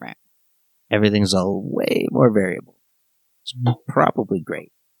 possible is different. Everything's all way more variable. It's probably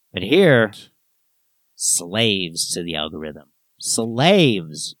great. But here, slaves to the algorithm.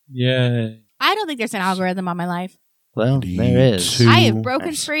 Slaves. Yay. I don't think there's an algorithm on my life. Well, there is. 82. I have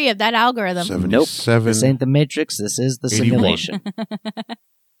broken free of that algorithm. 77. This ain't the Matrix. This is the 81. simulation.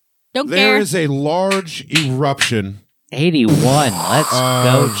 Don't There care. is a large eruption. 81. Let's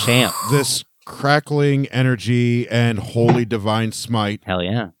go, champ. This crackling energy and holy divine smite Hell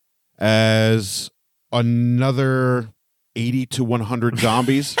yeah. as another 80 to 100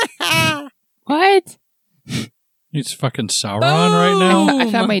 zombies. What? He's fucking Sauron right now. I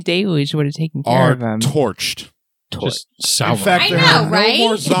thought my deluge would have taken care are of him. torched. Just Sauron. In fact, I there know, are right? no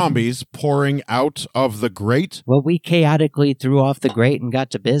more zombies pouring out of the grate, Well, we chaotically threw off the grate and got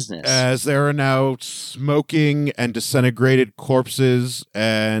to business. as there are now smoking and disintegrated corpses,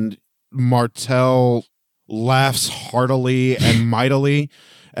 and Martel laughs heartily and mightily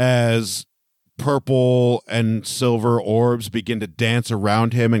as purple and silver orbs begin to dance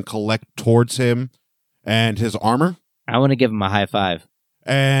around him and collect towards him and his armor. I want to give him a high five.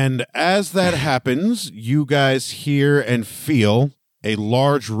 And as that happens, you guys hear and feel a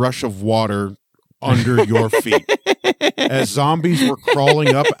large rush of water under your feet. As zombies were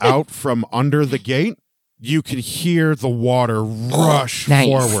crawling up out from under the gate, you can hear the water rush Nice.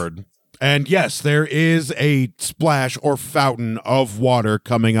 forward. And yes, there is a splash or fountain of water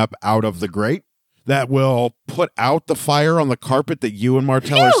coming up out of the grate that will put out the fire on the carpet that you and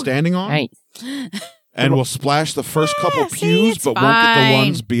Martel are standing on. Nice. And will splash the first couple see, pews, it's but won't get the fine.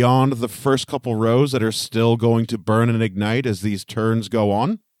 ones beyond the first couple rows that are still going to burn and ignite as these turns go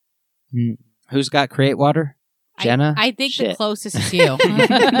on. Who's got create water? Jenna? I think the Shit. closest is you.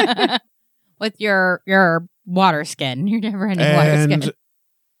 With your water skin. Your never-ending water And skin.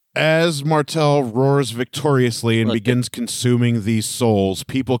 as Martel roars victoriously and Look. begins consuming these souls,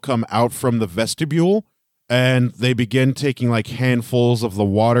 people come out from the vestibule and they begin taking like handfuls of the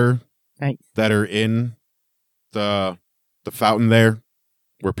water Nice. that are in the fountain there,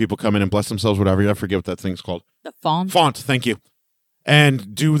 where people come in and bless themselves, whatever. I forget what that thing's called. The font. Font, thank you.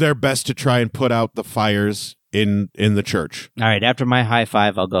 And do their best to try and put out the fires in the church. All right, after my high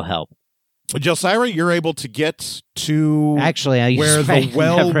five, I'll go help. Jelsira, you're able to get to Actually, I use where my the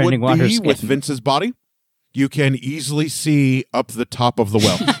well would never-ending water be skin. with Vince's body. You can easily see up the top of the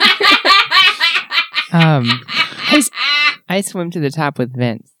well. I swim to the top with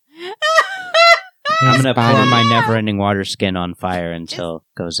Vince. I'm His going to body. pour my never-ending water skin on fire until it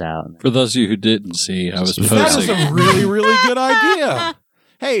goes out. For those of you who didn't see, I was That is posing. a really, really good idea.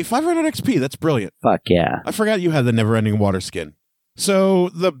 Hey, 500 XP, that's brilliant. Fuck yeah. I forgot you had the never-ending water skin. So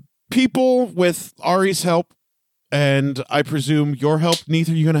the people, with Ari's help, and I presume your help, Neith,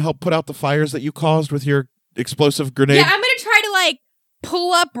 are you going to help put out the fires that you caused with your explosive grenade? Yeah, I'm going to try to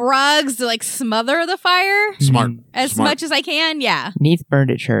pull up rugs to smother the fire Smart. as Smart. much as I can. Yeah. Neith burned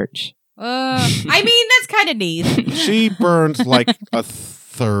at church. I mean, that's kind of neat. She burned like a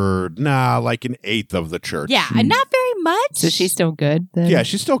third, like an eighth of the church. Yeah, and not very much. So she's still good then? Yeah,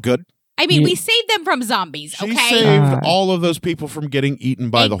 she's still good. I mean, You- we saved them from zombies, She okay? saved all of those people from getting eaten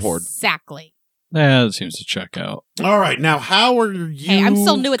by the horde. Exactly. Yeah, that seems to check out. All right, now how are you Hey, I'm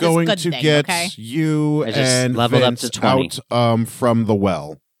still new at this going good to thing, get okay? you I just and leveled up Vince to 20. out from the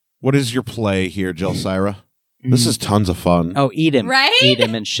well? What is your play here, Jelsira? This is tons of fun. Oh, eat him. Right? Eat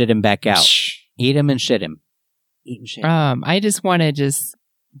him and shit him back out. Eat him and shit him. Eat and shit. I just want to just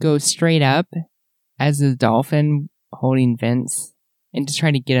go straight up as a dolphin holding Vince and just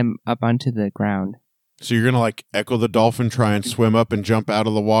try to get him up onto the ground. So you're gonna echo the dolphin, try and swim up and jump out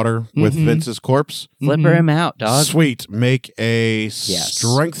of the water with Mhm. Vince's corpse. Flipper him out, dog. Sweet. Make a Yes.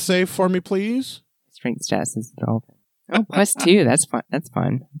 strength save for me, please. Strength stats as a dolphin. Oh, +2. That's fun. That's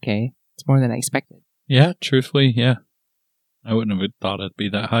fun. Okay. It's more than I expected. Yeah, truthfully, yeah. I wouldn't have thought it'd be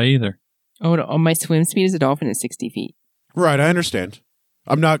that high either. Oh, my swim speed as a dolphin is 60 feet. Right, I understand.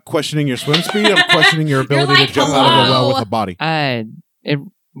 I'm not questioning your swim speed. I'm questioning your ability like, to jump out of the well hello. with a body. It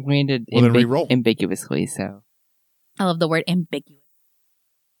landed Well, then re-roll. ambiguously, so. I love the word ambiguous.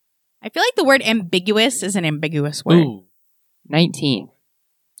 I feel like the word ambiguous is an ambiguous word. Ooh. 19.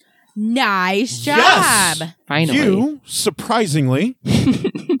 Nice job. Yes! Finally. You, surprisingly,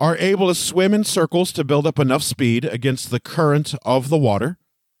 are able to swim in circles to build up enough speed against the current of the water.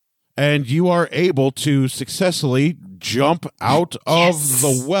 and you are able to successfully jump out of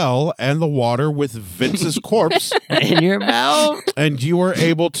the well and the water with Vince's corpse, In your mouth. and you are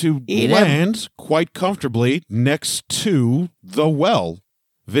able to Eat him. land quite comfortably next to the well.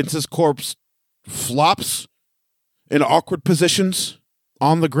 Vince's corpse flops in awkward positions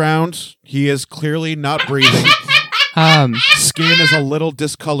on the ground. He is clearly not breathing. Skin is a little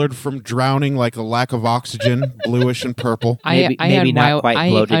discolored from drowning, like a lack of oxygen, bluish and purple. Maybe not quite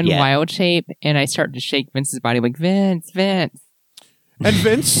bloated yet. Wild shape, and I start to shake Vince's body like, Vince. And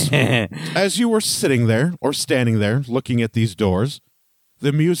Vince, as you were sitting there or standing there looking at these doors,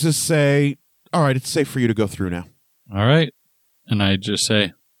 the muses say, all right, it's safe for you to go through now. All right. And I just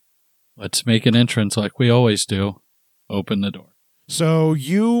say, let's make an entrance like we always do. Open the door. So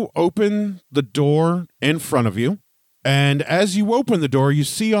you open the door in front of you, and as you open the door, you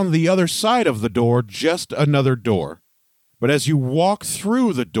see on the other side of the door just another door. But as you walk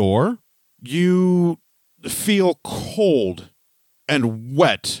through the door, you feel cold and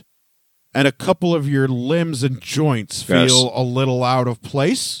wet, and a couple of your limbs and joints Gross. feel a little out of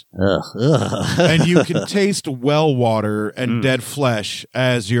place. Ugh. And you can taste well water and dead flesh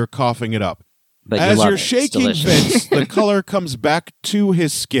as you're coughing it up. But you As love you're it. It's shaking delicious. Vince, the color comes back to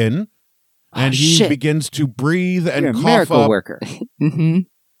his skin, and he shit. begins to breathe and You're a cough miracle up worker. Mm-hmm.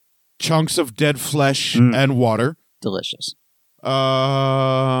 chunks of dead flesh and water. Delicious.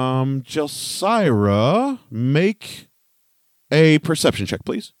 Jelsira, make a perception check,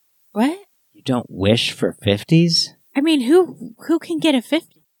 please. What? You don't wish for 50s? I mean, who can get a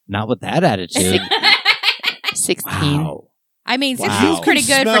 50? Not with that attitude. 16. Wow. I mean, Wow. 16's pretty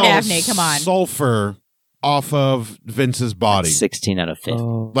good for Smell Daphne. Come on. Sulfur off of Vince's body. 16 out of 50.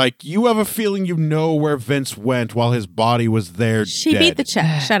 Oh. Like, you have a feeling you know where Vince went while his body was there She dead. beat the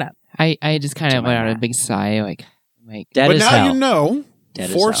check. Shut up. I just kind of Come let out on. a big sigh, like Dead But as now hell. you know Dead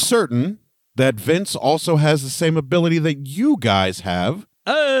as for hell. certain that Vince also has the same ability that you guys have.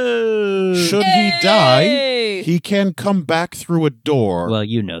 Oh! Should he die, he can come back through a door. Well,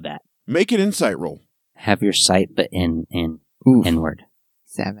 you know that. Make an insight roll. Have your sight, but inward.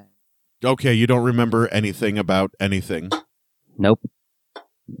 7. Okay, you don't remember anything about anything. Nope.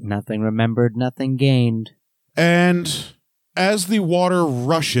 Nothing remembered, nothing gained. And as the water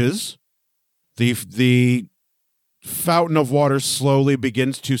rushes, the fountain of water slowly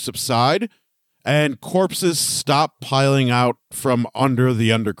begins to subside, and corpses stop piling out from under the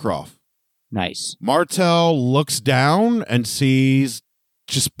undercroft. Nice. Martel looks down and sees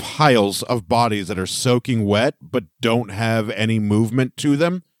just piles of bodies that are soaking wet but don't have any movement to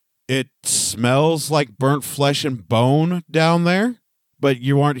them. It smells like burnt flesh and bone down there, but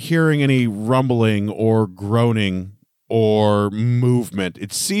you aren't hearing any rumbling or groaning or movement.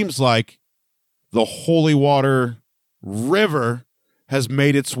 It seems like the holy water river has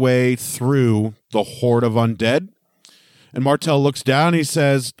made its way through the horde of undead. And Martel looks down. He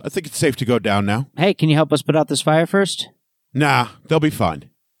says, I think it's safe to go down now. Hey, can you help us put out this fire first? Nah, they'll be fine.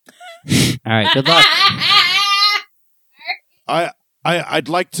 All right, good luck. I'd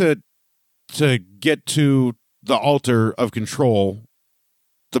like to get to the altar of control.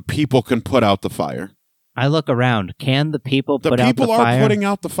 The people can put out the fire. I look around. Can the people The put out the people fire? are putting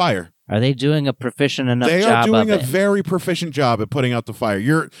out the fire. Are they doing a proficient enough They job are doing of a it? very proficient job at putting out the fire.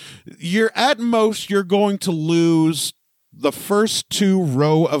 You're at most you're going to lose the first 2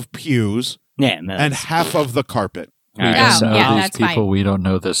 row of pews Yeah, no, and that's- half of the carpet. All We right, Yeah, don't know yeah, these that's people. fine. We don't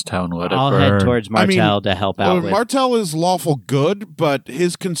know this town. Let it I'll burn. head towards Martel to help out with. Martel is lawful good, but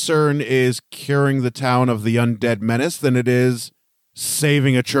his concern is curing the town of the undead menace than it is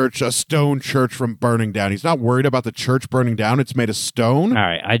saving a stone church from burning down. He's not worried about the church burning down. It's made of stone. All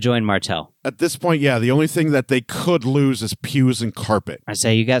right, I join Martel. At this point, yeah, the only thing that they could lose is pews and carpet. I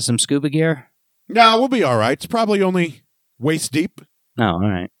say, you got some scuba gear? No, we'll be all right. It's probably only waist deep. No, all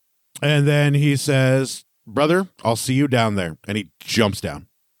right. And then he says, brother, I'll see you down there. And he jumps down.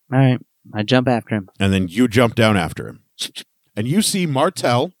 All right, I jump after him. And then you jump down after him. And you see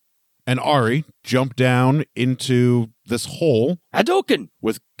Martel and Ari jump down into this hole Hadouken!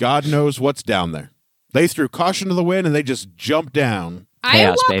 with God knows what's down there. They threw caution to the wind and they just jumped down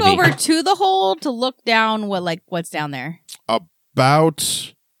Chaos, I walk baby. over to the hole to look down what's down there.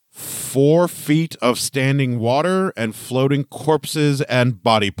 about 4 feet of standing water and floating corpses and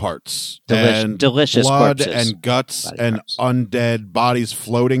body parts. and delicious blood corpses. and guts Body and parts. undead bodies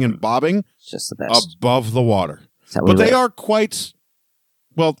floating and bobbing It's just the best. above the water. That's how we But they live. are quite...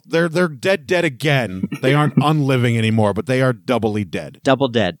 Well, they're dead again. They aren't unliving anymore, but they are doubly dead. Double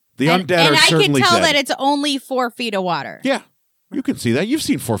dead. The and undead are I can certainly tell dead. that it's only 4 feet of water. Yeah. You can see that. You've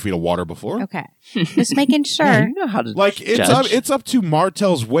seen 4 feet of water before. Okay. Just making sure. Yeah, you know how to Like judge. it's up to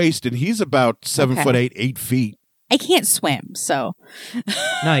Martel's waist, and he's about 7'8", 8 feet. I can't swim, so.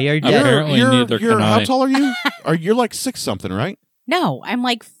 No, you're Yeah. dead. Apparently neither can How I. tall are you? You're like 6 something, right? No, I'm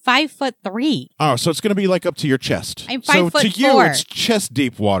like 5'3". Oh, so it's going to be like up to your chest. I'm So to 5'4". you, it's chest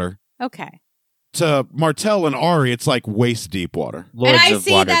deep water. Okay. To Martel and Ari, it's like waist deep water. Lords and I of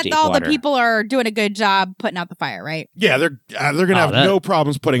see water, that deep all water. the people are doing a good job putting out the fire, right? Yeah, they're going to have that- no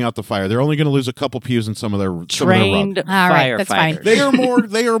problems putting out the fire. They're only going to lose a couple pews in some of their Trained rub. All right, that's fine.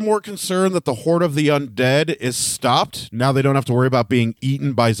 firefighters. They are more concerned that the horde of the undead is stopped. Now they don't have to worry about being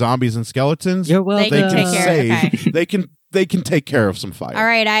eaten by zombies and skeletons. You're welcome. They They can can take care of it, save. They can take care of some fire. All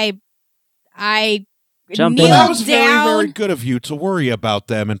right, I Jump in. kneel Well, that was very, down. very good of you to worry about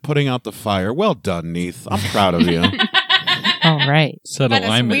them and putting out the fire. Well done, Neith. I'm proud of you. All right. Set Got this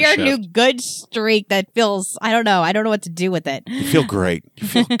alignment weird shift. new good streak that feels, I don't know what to do with it. You feel great. You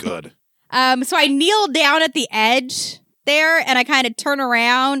feel good. So I kneel down at the edge there and I kind of turn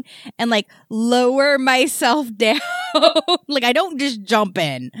around and like lower myself down. Like I don't just jump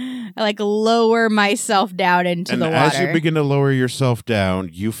in. I like lower myself down into And the water. as you begin to lower yourself down,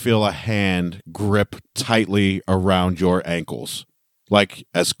 you feel a hand grip tightly around your ankles, like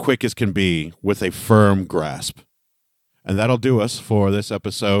as quick as can be, with a firm grasp. And that'll do us for this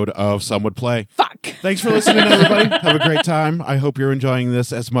episode of Some Would Play. Fuck. Thanks for listening, everybody. Have a great time. I hope you're enjoying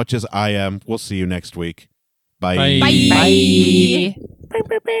this as much as I am. We'll see you next week. Bye. Bye. Bye.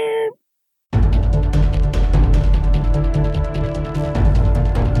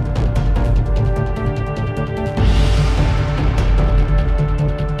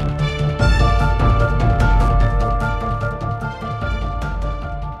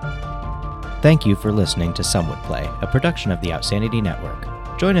 Thank you for listening to Some Would Play, a production of the Outsanity Network.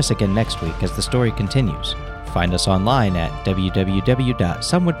 Join us again next week as the story continues. Find us online at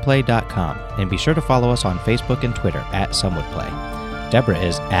www.somewouldplay.com and be sure to follow us on Facebook and Twitter at SomeWouldPlay. Deborah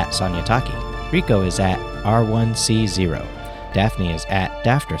is at Sanyataki. Rico is at R1C0. Daphne is at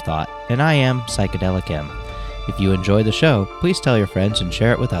Dafterthought, and I am Psychedelic M. If you enjoy the show, please tell your friends and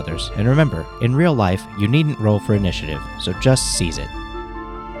share it with others. And remember, in real life, you needn't roll for initiative, so just seize it.